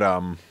about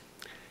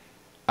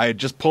I had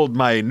just pulled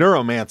my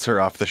Neuromancer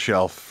off the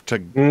shelf to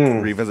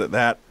revisit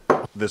that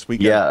this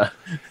weekend. Yeah.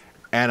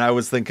 And I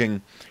was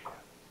thinking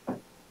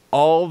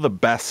all the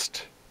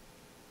best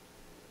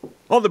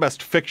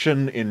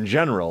fiction in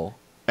general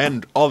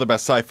and all the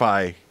best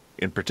sci-fi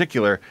in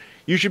particular,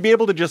 you should be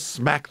able to just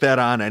smack that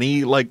on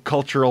any like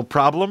cultural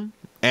problem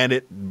and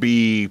it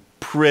be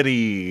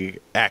pretty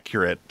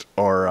accurate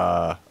or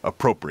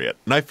appropriate.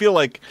 And I feel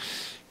like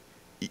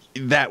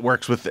that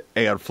works with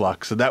Aeon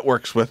Flux and that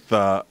works with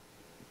all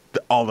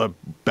the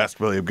best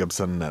William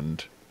Gibson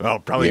and well,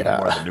 probably even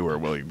more the newer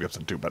William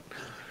Gibson too, but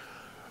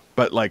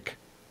like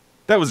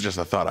that was just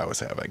a thought I was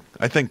having.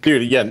 I think,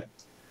 dude, again,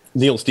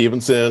 Neil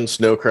Stephenson,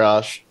 Snow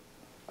Crash.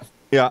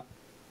 Yeah.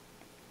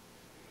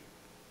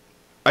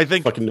 I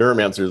think fucking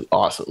Neuromancer is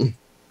awesome,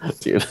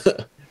 dude.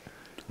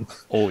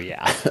 Oh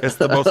yeah, it's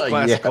the most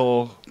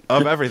classical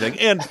of everything.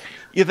 And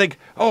you think,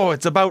 oh,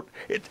 it's about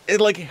it.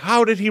 Like,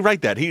 how did he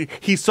write that?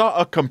 He saw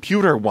a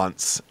computer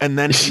once, and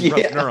then he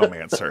wrote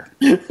Neuromancer.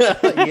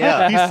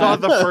 Yeah, he saw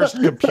the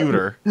first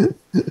computer,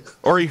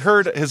 or he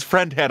heard his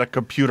friend had a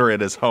computer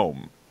in his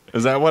home.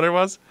 Is that what it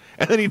was?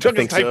 And then he took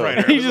his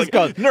typewriter. He just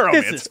goes,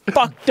 "This is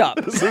fucked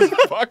up. This is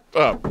fucked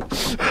up."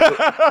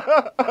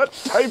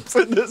 Types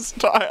in this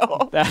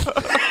style.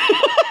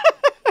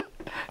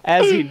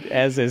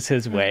 As is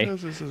his way.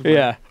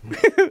 Yeah.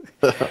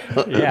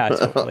 Yeah,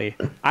 totally.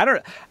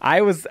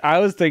 I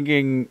was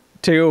thinking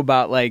too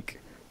about like,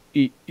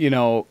 you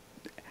know,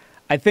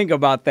 I think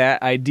about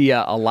that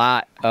idea a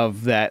lot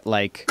of that,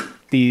 like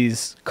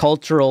these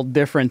cultural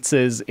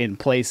differences in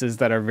places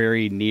that are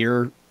very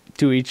near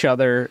to each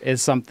other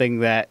is something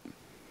that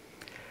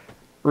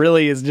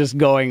really is just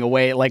going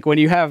away. Like when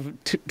you have,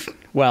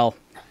 when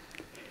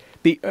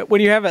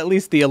you have at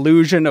least the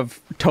illusion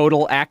of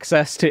total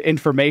access to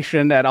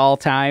information at all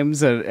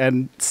times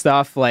and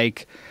stuff,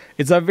 like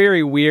it's a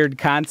very weird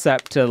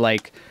concept to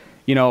like,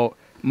 you know,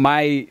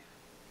 my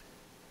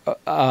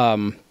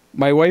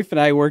wife and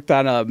I worked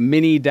on a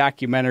mini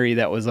documentary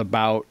that was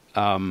about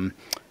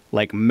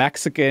like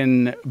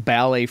Mexican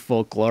ballet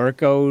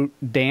folklorico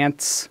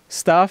dance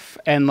stuff.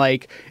 And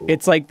like,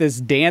 it's like this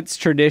dance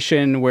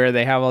tradition where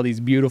they have all these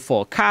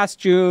beautiful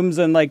costumes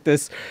and like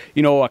this,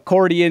 you know,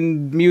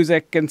 accordion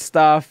music and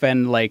stuff.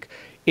 And like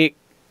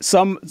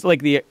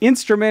like the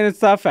instrument and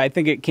stuff, I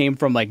think it came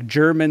from like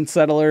German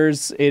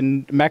settlers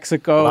in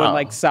Mexico and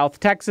like South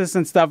Texas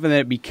and stuff. And then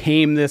it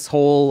became this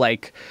whole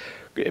like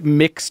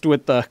mixed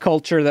with the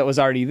culture that was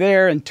already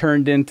there and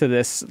turned into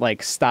this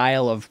like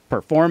style of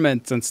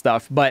performance and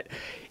stuff. But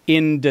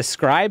in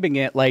describing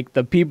it, like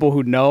the people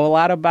who know a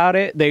lot about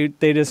it, they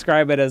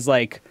describe it as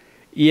like,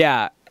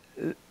 yeah,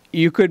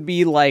 you could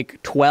be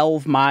like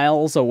 12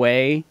 miles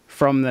away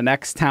from the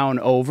next town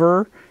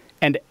over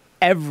and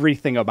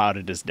everything about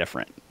it is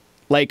different.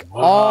 Like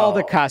all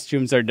the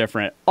costumes are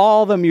different.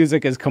 All the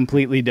music is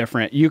completely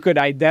different. You could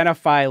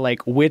identify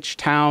like which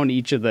town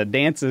each of the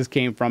dances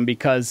came from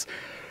because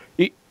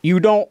you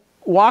don't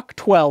walk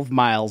 12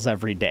 miles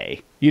every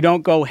day. You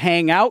don't go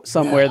hang out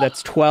somewhere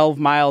that's 12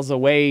 miles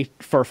away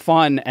for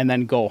fun and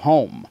then go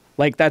home.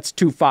 Like that's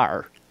too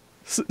far.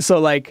 So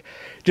like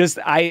just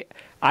I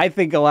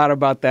think a lot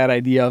about that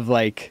idea of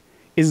like,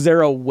 is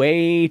there a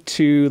way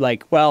to,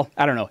 like, well,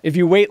 I don't know, if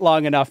you wait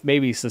long enough,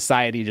 maybe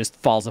society just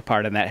falls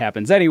apart and that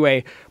happens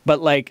anyway,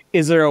 but like,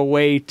 is there a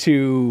way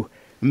to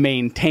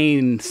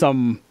maintain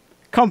some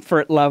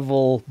comfort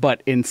level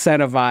but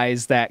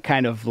incentivize that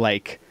kind of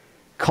like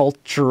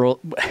cultural,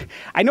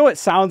 I know it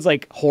sounds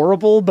like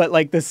horrible, but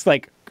like this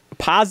like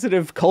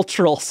positive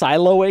cultural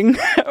siloing,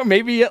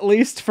 maybe at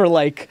least for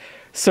like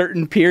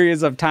certain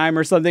periods of time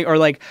or something, or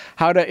like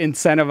how to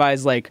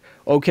incentivize like,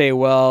 okay,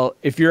 well,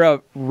 if you're a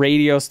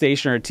radio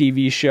station or a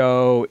TV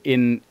show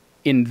in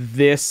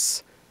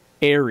this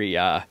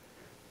area,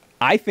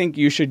 I think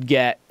you should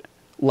get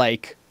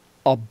like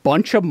a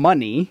bunch of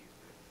money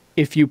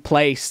if you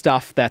play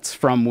stuff that's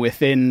from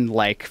within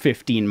like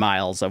 15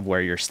 miles of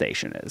where your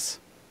station is.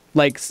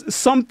 Like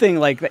something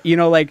like that, you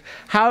know, like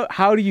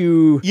how do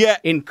you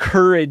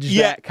encourage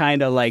that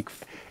kind of like...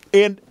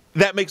 And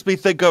that makes me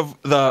think of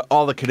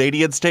all the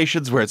Canadian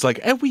stations where it's like,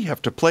 and we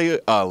have to play,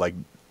 like,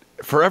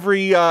 for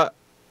every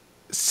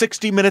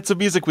 60 minutes of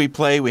music we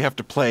play, we have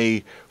to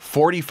play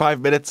 45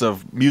 minutes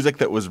of music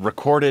that was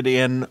recorded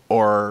in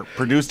or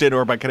produced in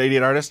or by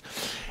Canadian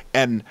artists.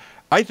 And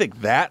I think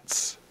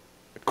that's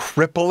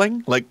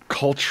crippling, like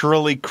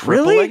culturally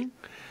crippling. Really?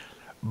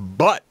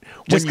 But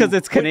just because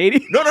it's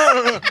Canadian?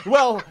 No.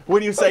 Well,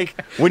 when you say,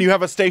 when you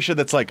have a station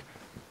that's like,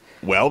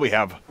 well, we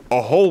have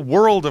a whole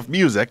world of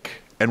music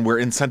and we're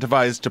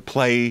incentivized to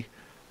play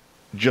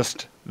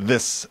just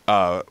this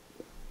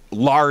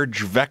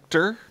large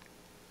vector,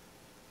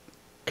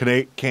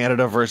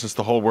 Canada versus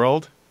the whole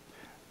world.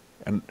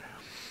 And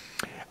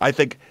I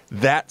think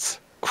that's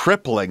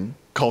crippling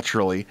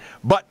culturally.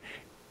 But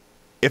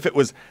if it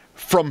was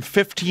from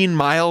 15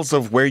 miles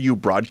of where you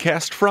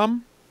broadcast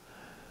from,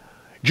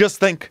 just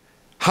think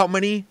how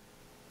many,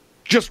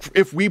 just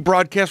if we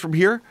broadcast from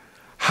here,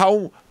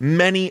 how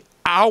many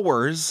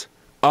hours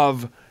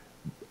of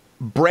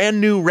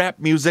brand new rap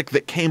music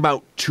that came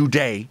out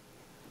today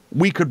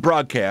we could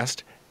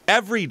broadcast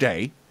every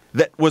day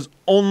that was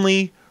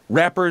only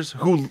rappers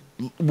who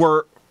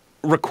were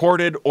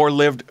recorded or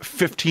lived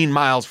 15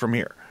 miles from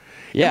here.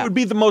 Yeah. It would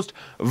be the most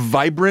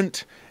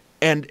vibrant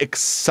and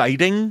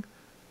exciting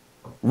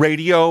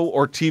radio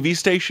or TV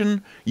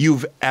station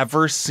you've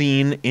ever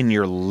seen in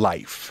your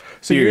life.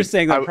 So you're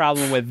saying the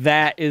problem with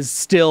that is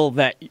still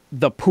that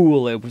the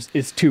pool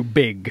is too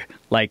big,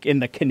 like in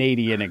the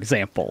Canadian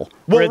example.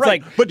 Well, where it's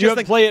right, like, but you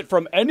have play it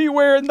from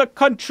anywhere in the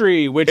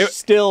country, which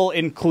still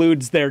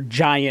includes their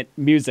giant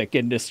music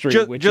industry,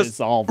 which is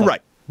all the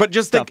But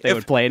just stuff think they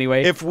would play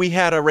anyway. If we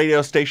had a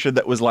radio station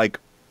that was like,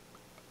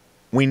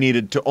 we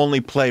needed to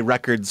only play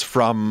records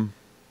from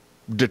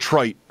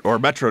Detroit or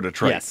Metro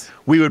Detroit,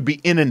 we would be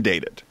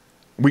inundated.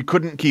 We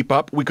couldn't keep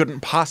up. We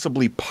couldn't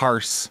possibly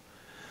parse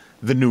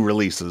the new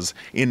releases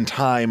in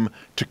time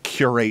to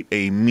curate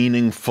a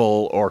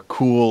meaningful or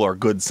cool or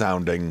good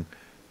sounding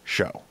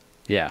show.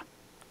 Yeah.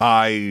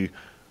 Oh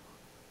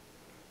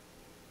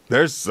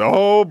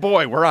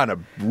boy, we're on a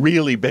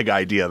really big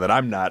idea that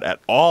I'm not at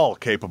all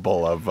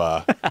capable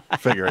of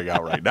figuring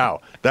out right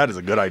now. That is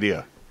a good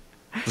idea.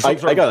 I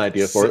got an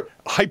idea for it.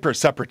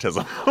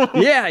 Hyper-separatism.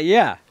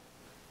 Yeah.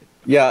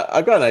 Yeah,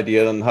 I've got an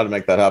idea on how to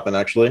make that happen,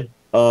 actually.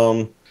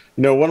 You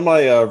know, one of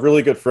my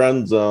really good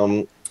friends,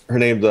 her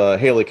name's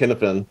Haley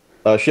Kinnefin.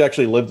 She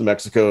actually lived in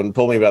Mexico and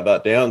told me about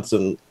that dance.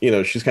 And, you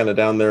know, she's kind of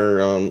down there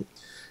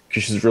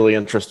because she's really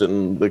interested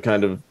in the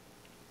kind of,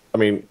 I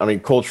mean,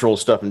 cultural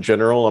stuff in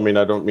general. I mean,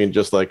 I don't mean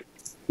just like,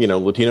 you know,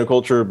 Latino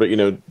culture, but, you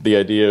know, the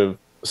idea of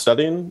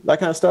studying that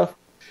kind of stuff.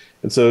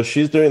 And so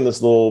she's doing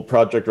this little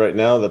project right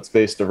now that's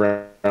based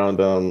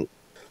around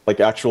like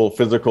actual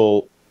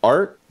physical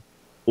art,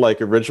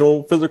 like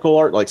original physical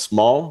art, like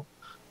small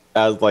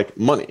as like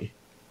money,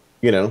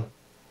 you know?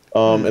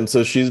 And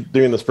so she's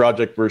doing this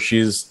project where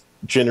she's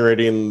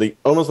generating the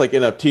almost like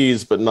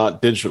NFTs, but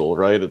not digital,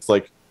 right? It's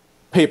like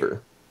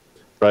paper,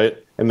 right?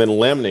 And then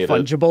laminated.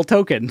 Fungible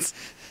tokens.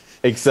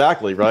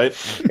 Exactly, right?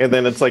 And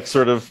then it's like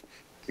sort of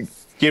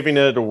giving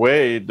it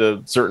away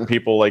to certain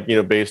people, like, you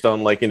know, based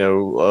on like, you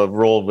know, a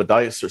roll of a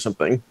dice or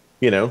something,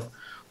 you know?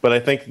 But I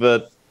think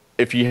that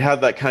if you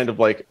had that kind of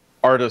like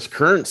artist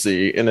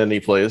currency in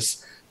any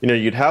place, you know,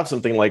 you'd have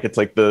something like, it's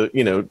like the,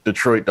 you know,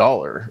 Detroit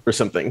dollar or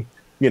something,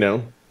 you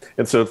know?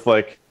 And so it's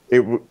like,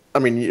 I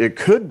mean, it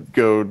could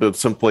go to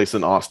some place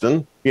in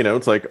Austin, you know,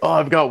 it's like, oh,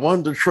 I've got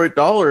one Detroit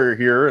dollar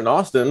here in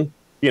Austin,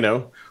 you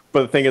know,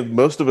 but the thing is,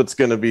 most of it's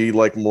going to be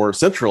like more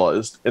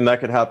centralized, and that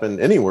could happen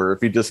anywhere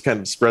if you just kind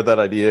of spread that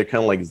idea,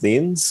 kind of like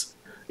zines,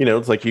 you know,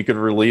 it's like you could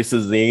release a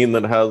zine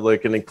that has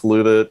like an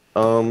included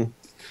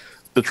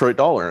Detroit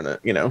dollar in it,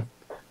 you know,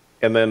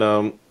 and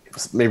then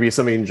maybe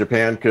somebody in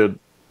Japan could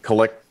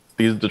collect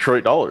these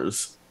Detroit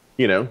dollars,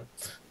 you know,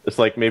 it's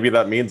like maybe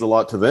that means a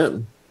lot to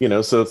them. You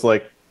know, so it's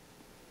like,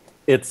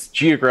 it's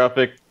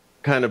geographic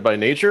kind of by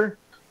nature,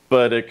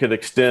 but it could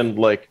extend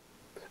like,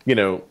 you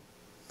know,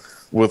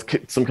 with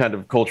some kind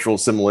of cultural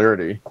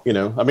similarity, you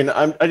know? I mean,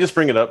 I just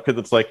bring it up because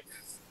it's like,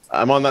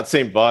 I'm on that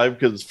same vibe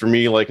because for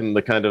me, like in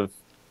the kind of,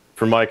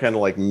 for my kind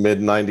of like mid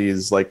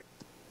 90s, like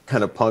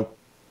kind of punk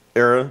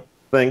era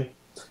thing,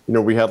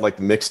 we had like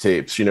the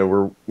mixtapes,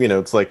 where,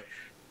 it's like,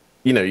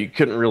 you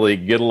couldn't really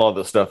get a lot of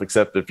this stuff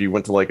except if you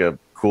went to like a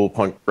cool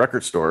punk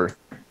record store.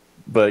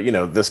 But,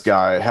 this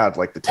guy had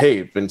like the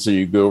tape. And so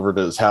you go over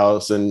to his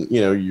house and,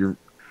 you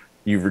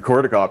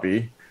record a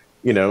copy,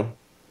 or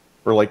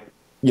like,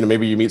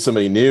 maybe you meet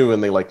somebody new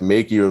and they like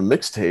make you a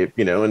mixtape,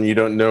 and you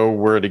don't know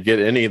where to get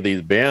any of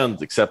these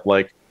bands except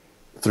like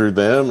through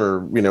them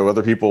or,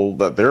 other people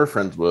that they're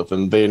friends with,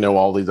 and they know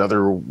all these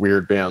other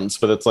weird bands.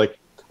 But it's like,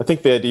 I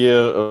think the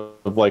idea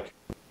of like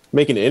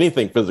making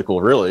anything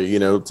physical, really,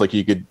 it's like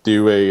you could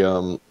do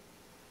a,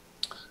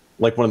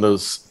 like one of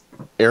those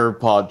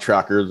AirPod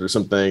trackers or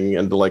something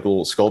into like a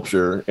little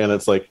sculpture. And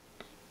it's like,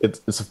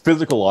 it's a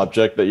physical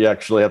object that you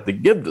actually have to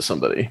give to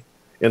somebody.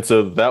 And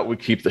so that would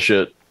keep the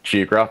shit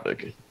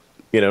geographic,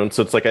 and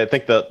so it's like, I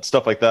think that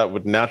stuff like that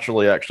would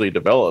naturally actually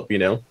develop,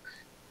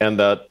 and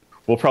that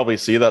we'll probably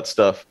see that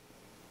stuff,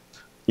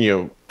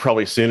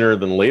 probably sooner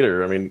than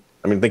later. I mean,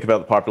 think about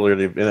the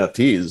popularity of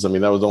NFTs. I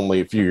mean, that was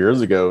only a few years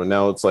ago, and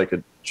now it's like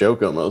a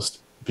joke almost,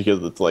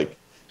 because it's like,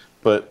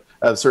 but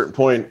at a certain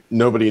point,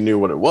 nobody knew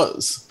what it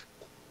was.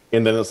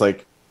 And then it's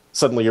like,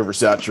 suddenly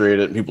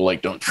oversaturated and people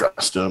like, don't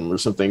trust them or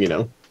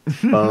something,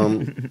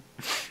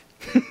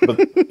 but,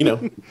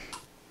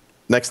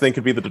 next thing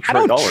could be the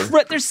Detroit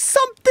dollar. There's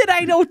something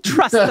I don't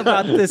trust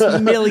about this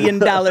 $1 million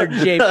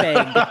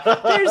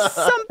JPEG. There's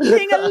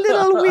something a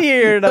little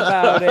weird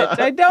about it.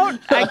 I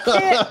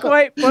can't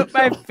quite put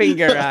my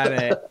finger on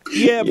it.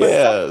 Yeah,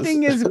 but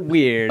something is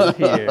weird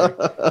here.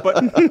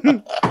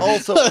 But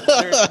also,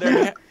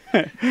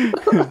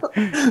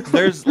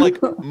 there's like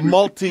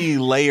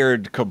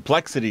multi-layered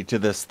complexity to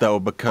this, though,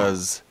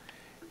 because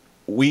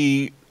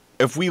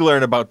if we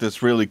learn about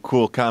this really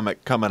cool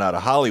comic coming out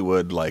of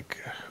Hollywood, like,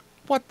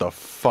 what the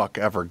fuck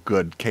ever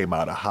good came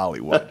out of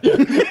Hollywood?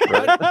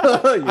 Right?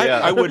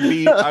 I would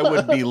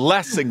be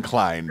less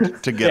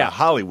inclined to get a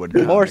Hollywood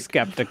comic. More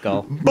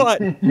skeptical.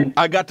 But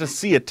I got to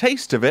see a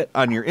taste of it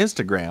on your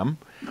Instagram,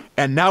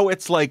 and now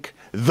it's like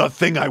the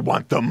thing I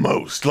want the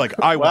most. Like,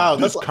 I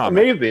want this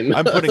comic. Amazing.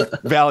 I'm putting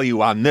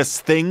value on this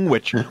thing,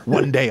 which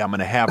one day I'm going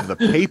to have the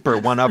paper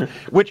one of,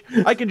 which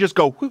I can just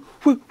go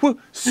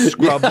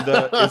scrub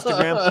the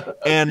Instagram,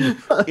 and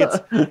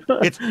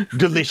it's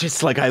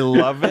delicious. Like, I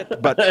love it,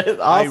 but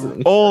awesome.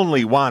 I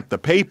only want the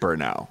paper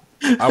now.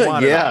 I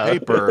want it on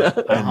paper,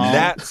 and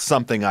that's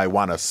something I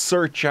want to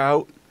search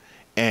out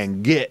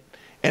and get,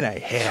 and I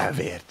have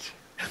it.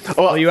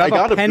 Well, you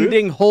have a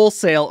pending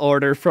wholesale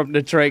order from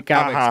Detroit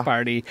Comics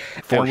Party,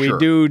 and we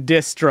do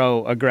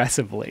distro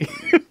aggressively.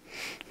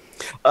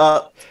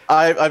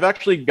 I've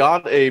actually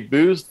got a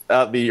booth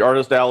at the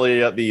Artist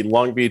Alley at the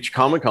Long Beach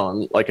Comic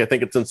Con. Like, I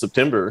think it's in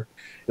September,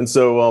 and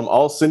so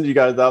I'll send you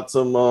guys out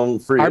some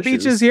free. Our issues,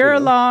 beach is here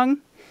along.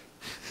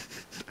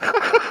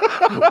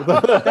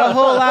 The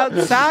whole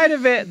outside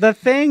of it, the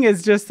thing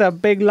is just a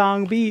big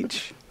long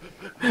beach.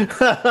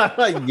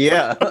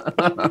 Yeah.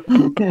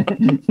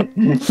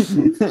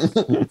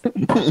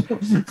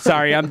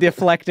 Sorry, I'm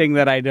deflecting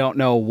that I don't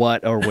know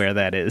what or where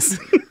that is.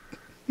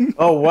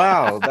 Oh,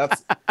 wow.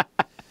 That's...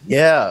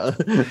 Yeah.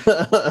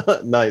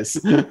 Nice.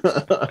 I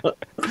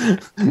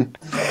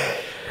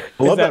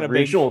love that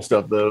regional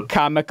stuff, though.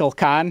 Comical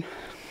con?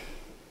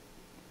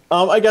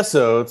 I guess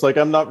so. It's like,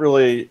 I'm not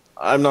really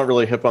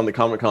hip on the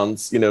Comic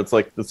Cons. It's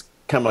like, this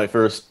kind of my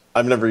first...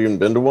 I've never even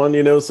been to one,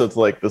 so it's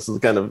like, this is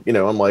kind of,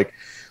 I'm like,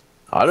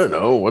 I don't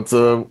know, what's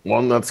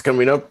one that's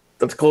coming up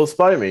that's close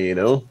by me,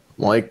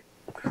 like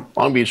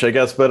Long Beach, I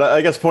guess. But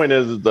I guess point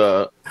is,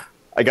 I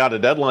got a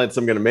deadline,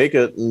 so I'm going to make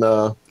it, and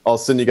I'll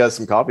send you guys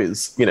some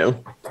copies,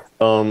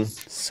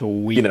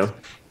 Sweet.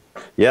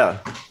 Yeah.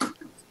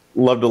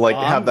 Love to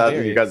have that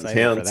in your guys'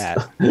 hands.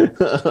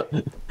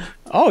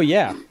 Oh,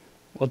 yeah.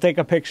 We'll take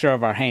a picture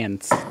of our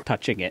hands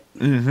touching it.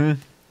 Mm-hmm.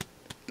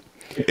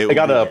 I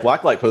got a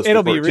blacklight poster.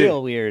 It'll be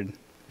real weird.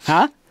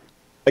 Huh?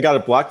 I got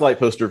a blacklight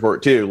poster for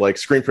it too, like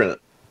screen print.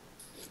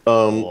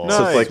 So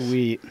it's like,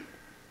 sweet.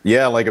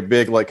 Yeah, like a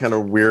big, like kind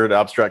of weird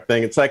abstract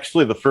thing. It's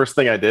actually the first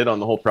thing I did on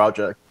the whole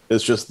project.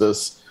 It's just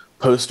this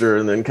poster,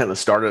 and then kind of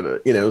started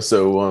it,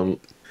 So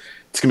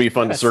it's gonna be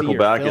fun to circle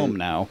back and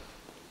now.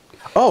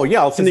 Oh yeah,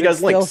 I'll send you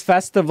guys links. Still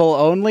festival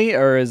only,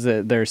 or is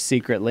it their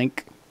secret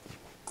link?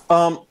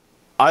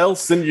 I'll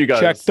send you guys.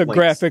 Check the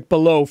graphic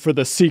below for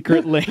the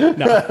secret link.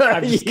 No,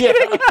 I'm just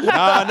kidding.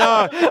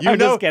 No,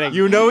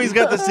 you know he's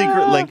got the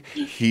secret link.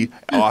 He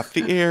off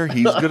the air,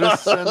 he's gonna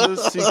send the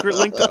secret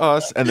link to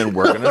us, and then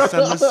we're gonna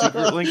send the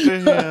secret link to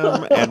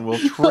him, and we'll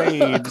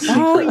trade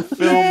secret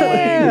film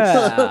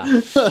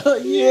links.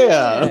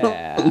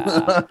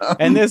 Yeah.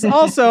 And this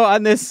also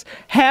on this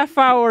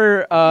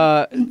half-hour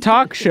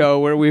talk show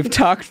where we've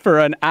talked for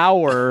an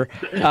hour.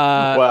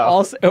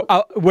 Also,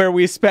 where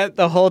we spent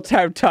the whole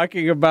time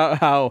talking about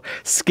how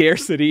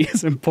scarcity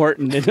is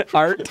important in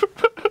art.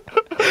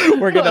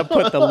 We're gonna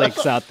put the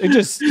links out there.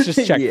 Just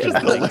check for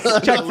the links.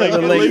 Check for the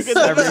links,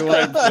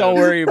 everyone. Don't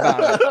worry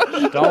about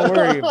it. Don't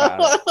worry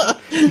about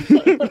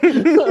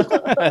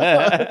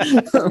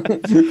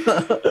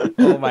it.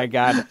 Oh my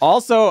god.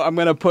 Also, I'm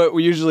gonna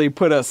we usually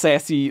put a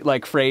sassy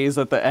phrase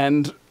at the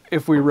end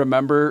if we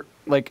remember,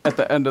 like at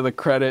the end of the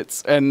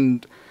credits,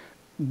 and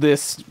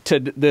this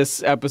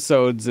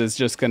episode's is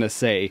just gonna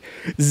say,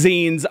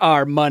 "Zines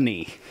are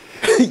money."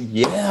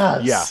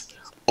 Yes. Yeah.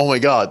 Oh my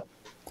god.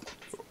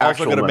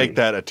 Also going to money. make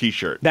that a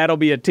T-shirt That'll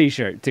be a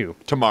T-shirt too.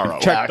 tomorrow.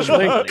 Check the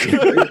link.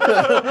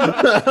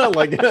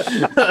 Like,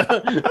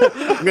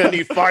 I'm gonna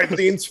need 5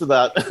 zines for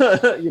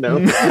that. You know.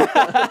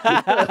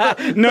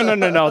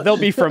 No. They'll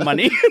be for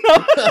money.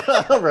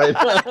 Right.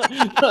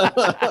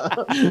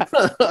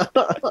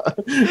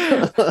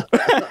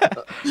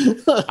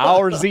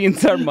 Our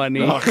zines are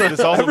money. This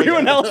also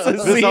Everyone makes-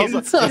 else's this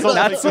zines, also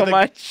not makes so me think-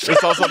 much.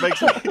 This also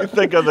makes me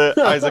think of the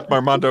Isaac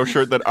Marmondo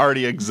shirt that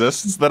already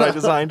exists that I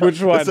designed.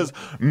 Which one? It says,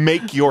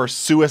 "Make your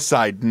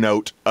suicide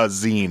note a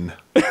zine."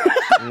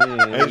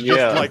 And it's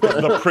just like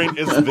the print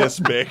is this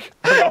big,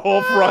 the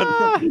whole front.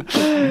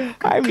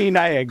 I mean,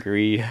 I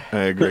agree. I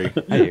agree.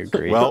 I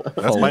agree. Well,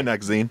 that's my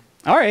next zine.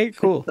 All right,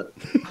 cool.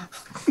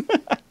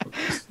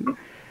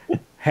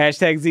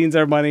 Hashtag zines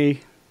are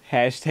money.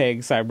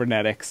 Hashtag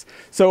cybernetics.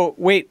 So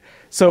wait.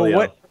 So Oh, yeah.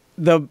 what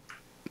the?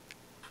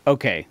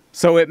 Okay.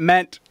 So it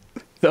meant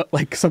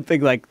like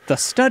something like the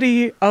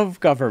study of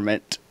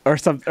government or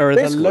the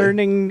Basically.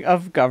 learning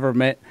of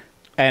government,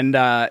 and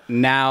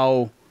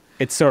now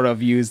it's sort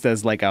of used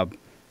as like a.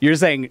 You're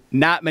saying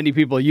not many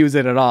people use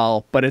it at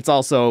all, but it's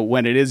also,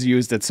 when it is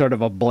used, it's sort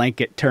of a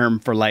blanket term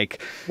for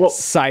like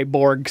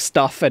cyborg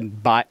stuff and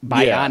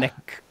bionic.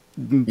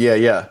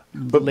 Yeah.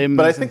 But Limbs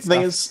I and think the thing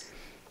stuff. is,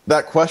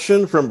 that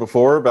question from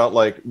before about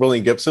like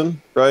William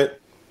Gibson, right?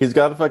 He's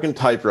got a fucking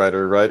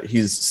typewriter, right?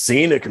 He's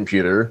seen a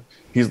computer.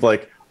 He's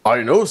like,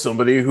 I know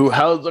somebody who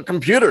has a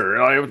computer,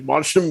 and I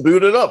watched him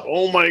boot it up.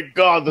 Oh my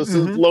god, this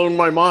has blown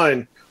my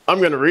mind.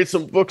 I'm gonna read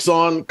some books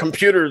on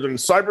computers and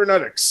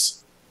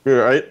cybernetics,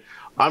 right?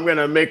 I'm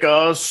gonna make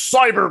a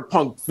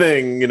cyberpunk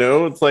thing. You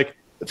know, it's like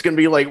it's gonna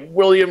be like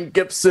William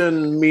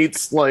Gibson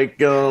meets like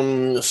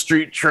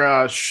street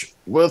trash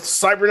with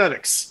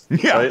cybernetics.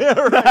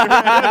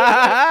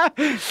 Yeah,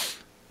 right?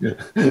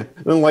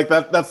 And like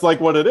that's like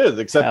what it is.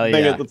 Except Hell the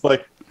thing yeah. is, it's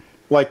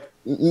like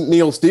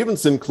Neil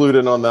Stevenson clued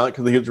in on that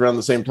because he was around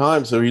the same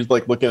time. So he's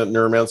like looking at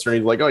Neuromancer and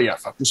he's like, oh yeah,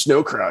 fucking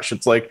Snow Crash.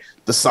 It's like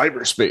the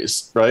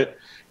cyberspace, right?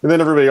 And then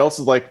everybody else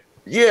is like,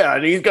 yeah,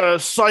 and he's got a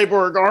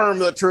cyborg arm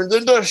that turns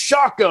into a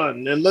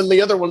shotgun, and then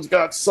the other one's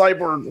got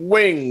cyborg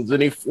wings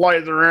and he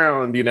flies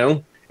around, you know?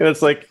 And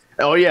it's like,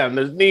 oh yeah, and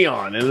there's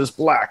neon and there's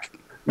black,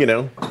 you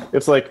know?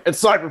 It's like,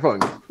 it's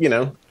cyberpunk, you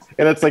know?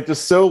 And it's like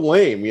just so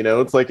lame, you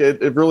know? It's like,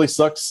 it really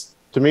sucks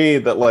to me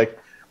that like,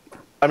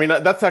 I mean,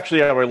 that's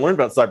actually how I learned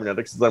about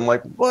cybernetics. Is I'm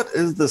like, what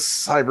is this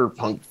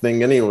cyberpunk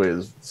thing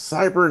anyways?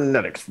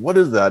 Cybernetics, what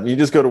is that? And you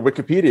just go to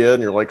Wikipedia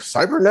and you're like,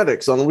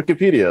 cybernetics on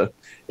Wikipedia.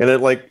 And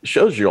it like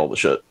shows you all the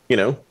shit, you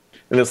know?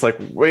 And it's like,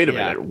 wait a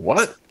minute,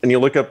 what? And you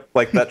look up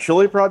like that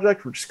Chile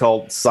project, which is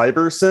called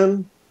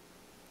CyberSyn.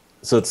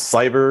 So it's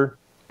Cyber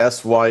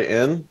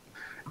SYN.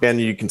 And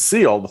you can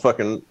see all the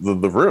fucking,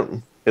 the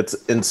room. It's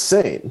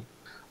insane.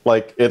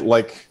 Like, it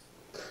like...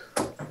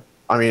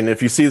 I mean,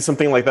 if you see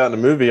something like that in a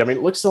movie, I mean,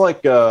 it looks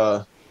like, you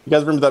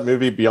guys remember that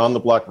movie Beyond the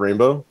Black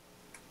Rainbow?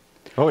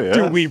 Oh yeah.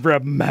 Do we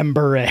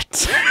remember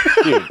it?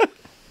 Dude.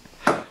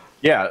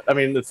 Yeah, I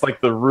mean, it's like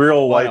the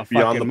real What a life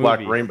Beyond the fucking Black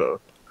movie. Rainbow.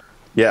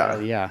 Yeah.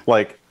 Hell yeah.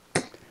 Like,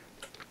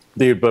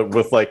 dude, but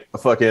with like a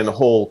fucking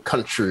whole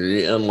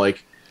country and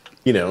like,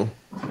 you know,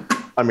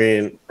 I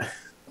mean,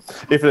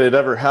 if it had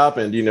ever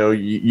happened, you know,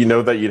 you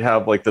know that you'd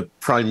have like the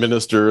prime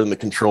minister in the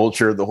control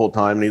chair the whole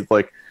time. And he's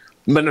like,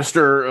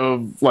 minister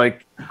of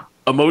like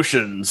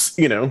emotions,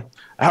 you know,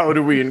 how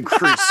do we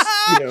increase,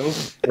 you know,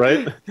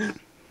 right?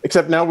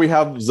 Except now we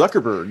have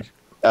Zuckerberg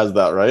as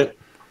that, right?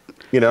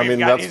 You know, I mean,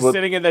 that's he's what.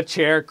 sitting in the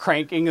chair,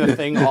 cranking the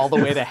thing all the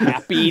way to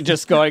happy,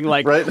 just going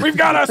like, Right. we've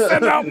got to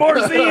send out more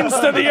zines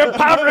to the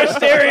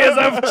impoverished areas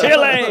of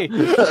Chile.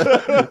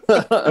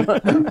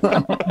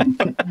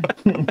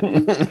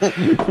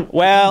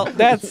 Well,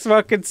 that's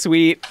fucking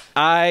sweet.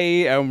 I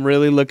am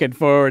really looking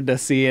forward to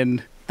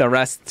seeing the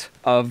rest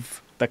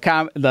of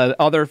the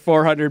other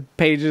 400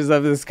 pages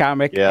of this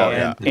comic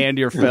and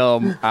your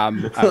film.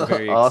 I'm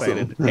very Awesome.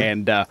 excited.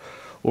 And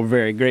we're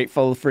very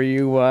grateful for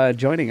you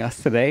joining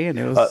us today. And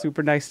it was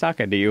super nice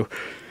talking to you.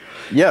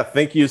 Yeah,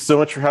 thank you so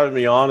much for having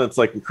me on. It's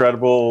like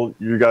incredible.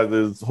 You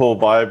guys' whole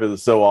vibe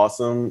is so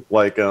awesome.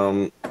 Like,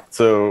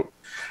 so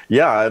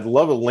yeah, I'd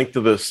love a link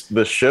to this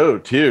show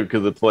too,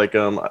 because it's like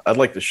I'd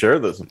like to share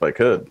this if I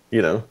could.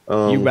 You know,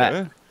 You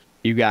bet.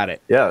 You got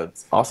it. Yeah,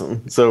 it's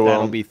awesome. So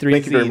That'll be 3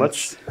 thank you very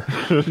much.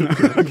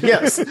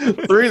 Yes, 3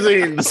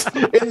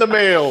 zines in the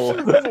mail,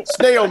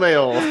 snail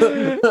mail.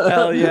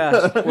 Hell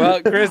yeah.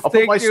 Well, Chris, I'll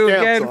put my thank you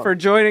stamps again on. for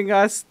joining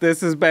us. This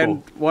has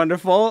been Cool.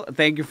 wonderful.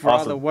 Thank you for all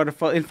the Awesome.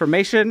 wonderful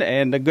information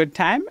and a good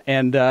time.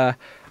 And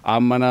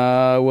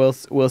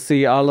we'll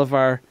see all of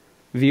our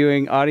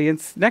viewing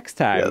audience next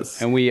time.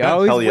 Yes. And we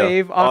Hell always yeah.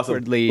 wave Awesome.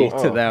 awkwardly Cool.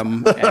 to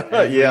them at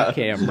every Yeah.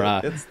 camera.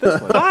 It's this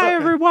one. Bye,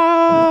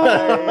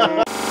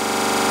 everyone.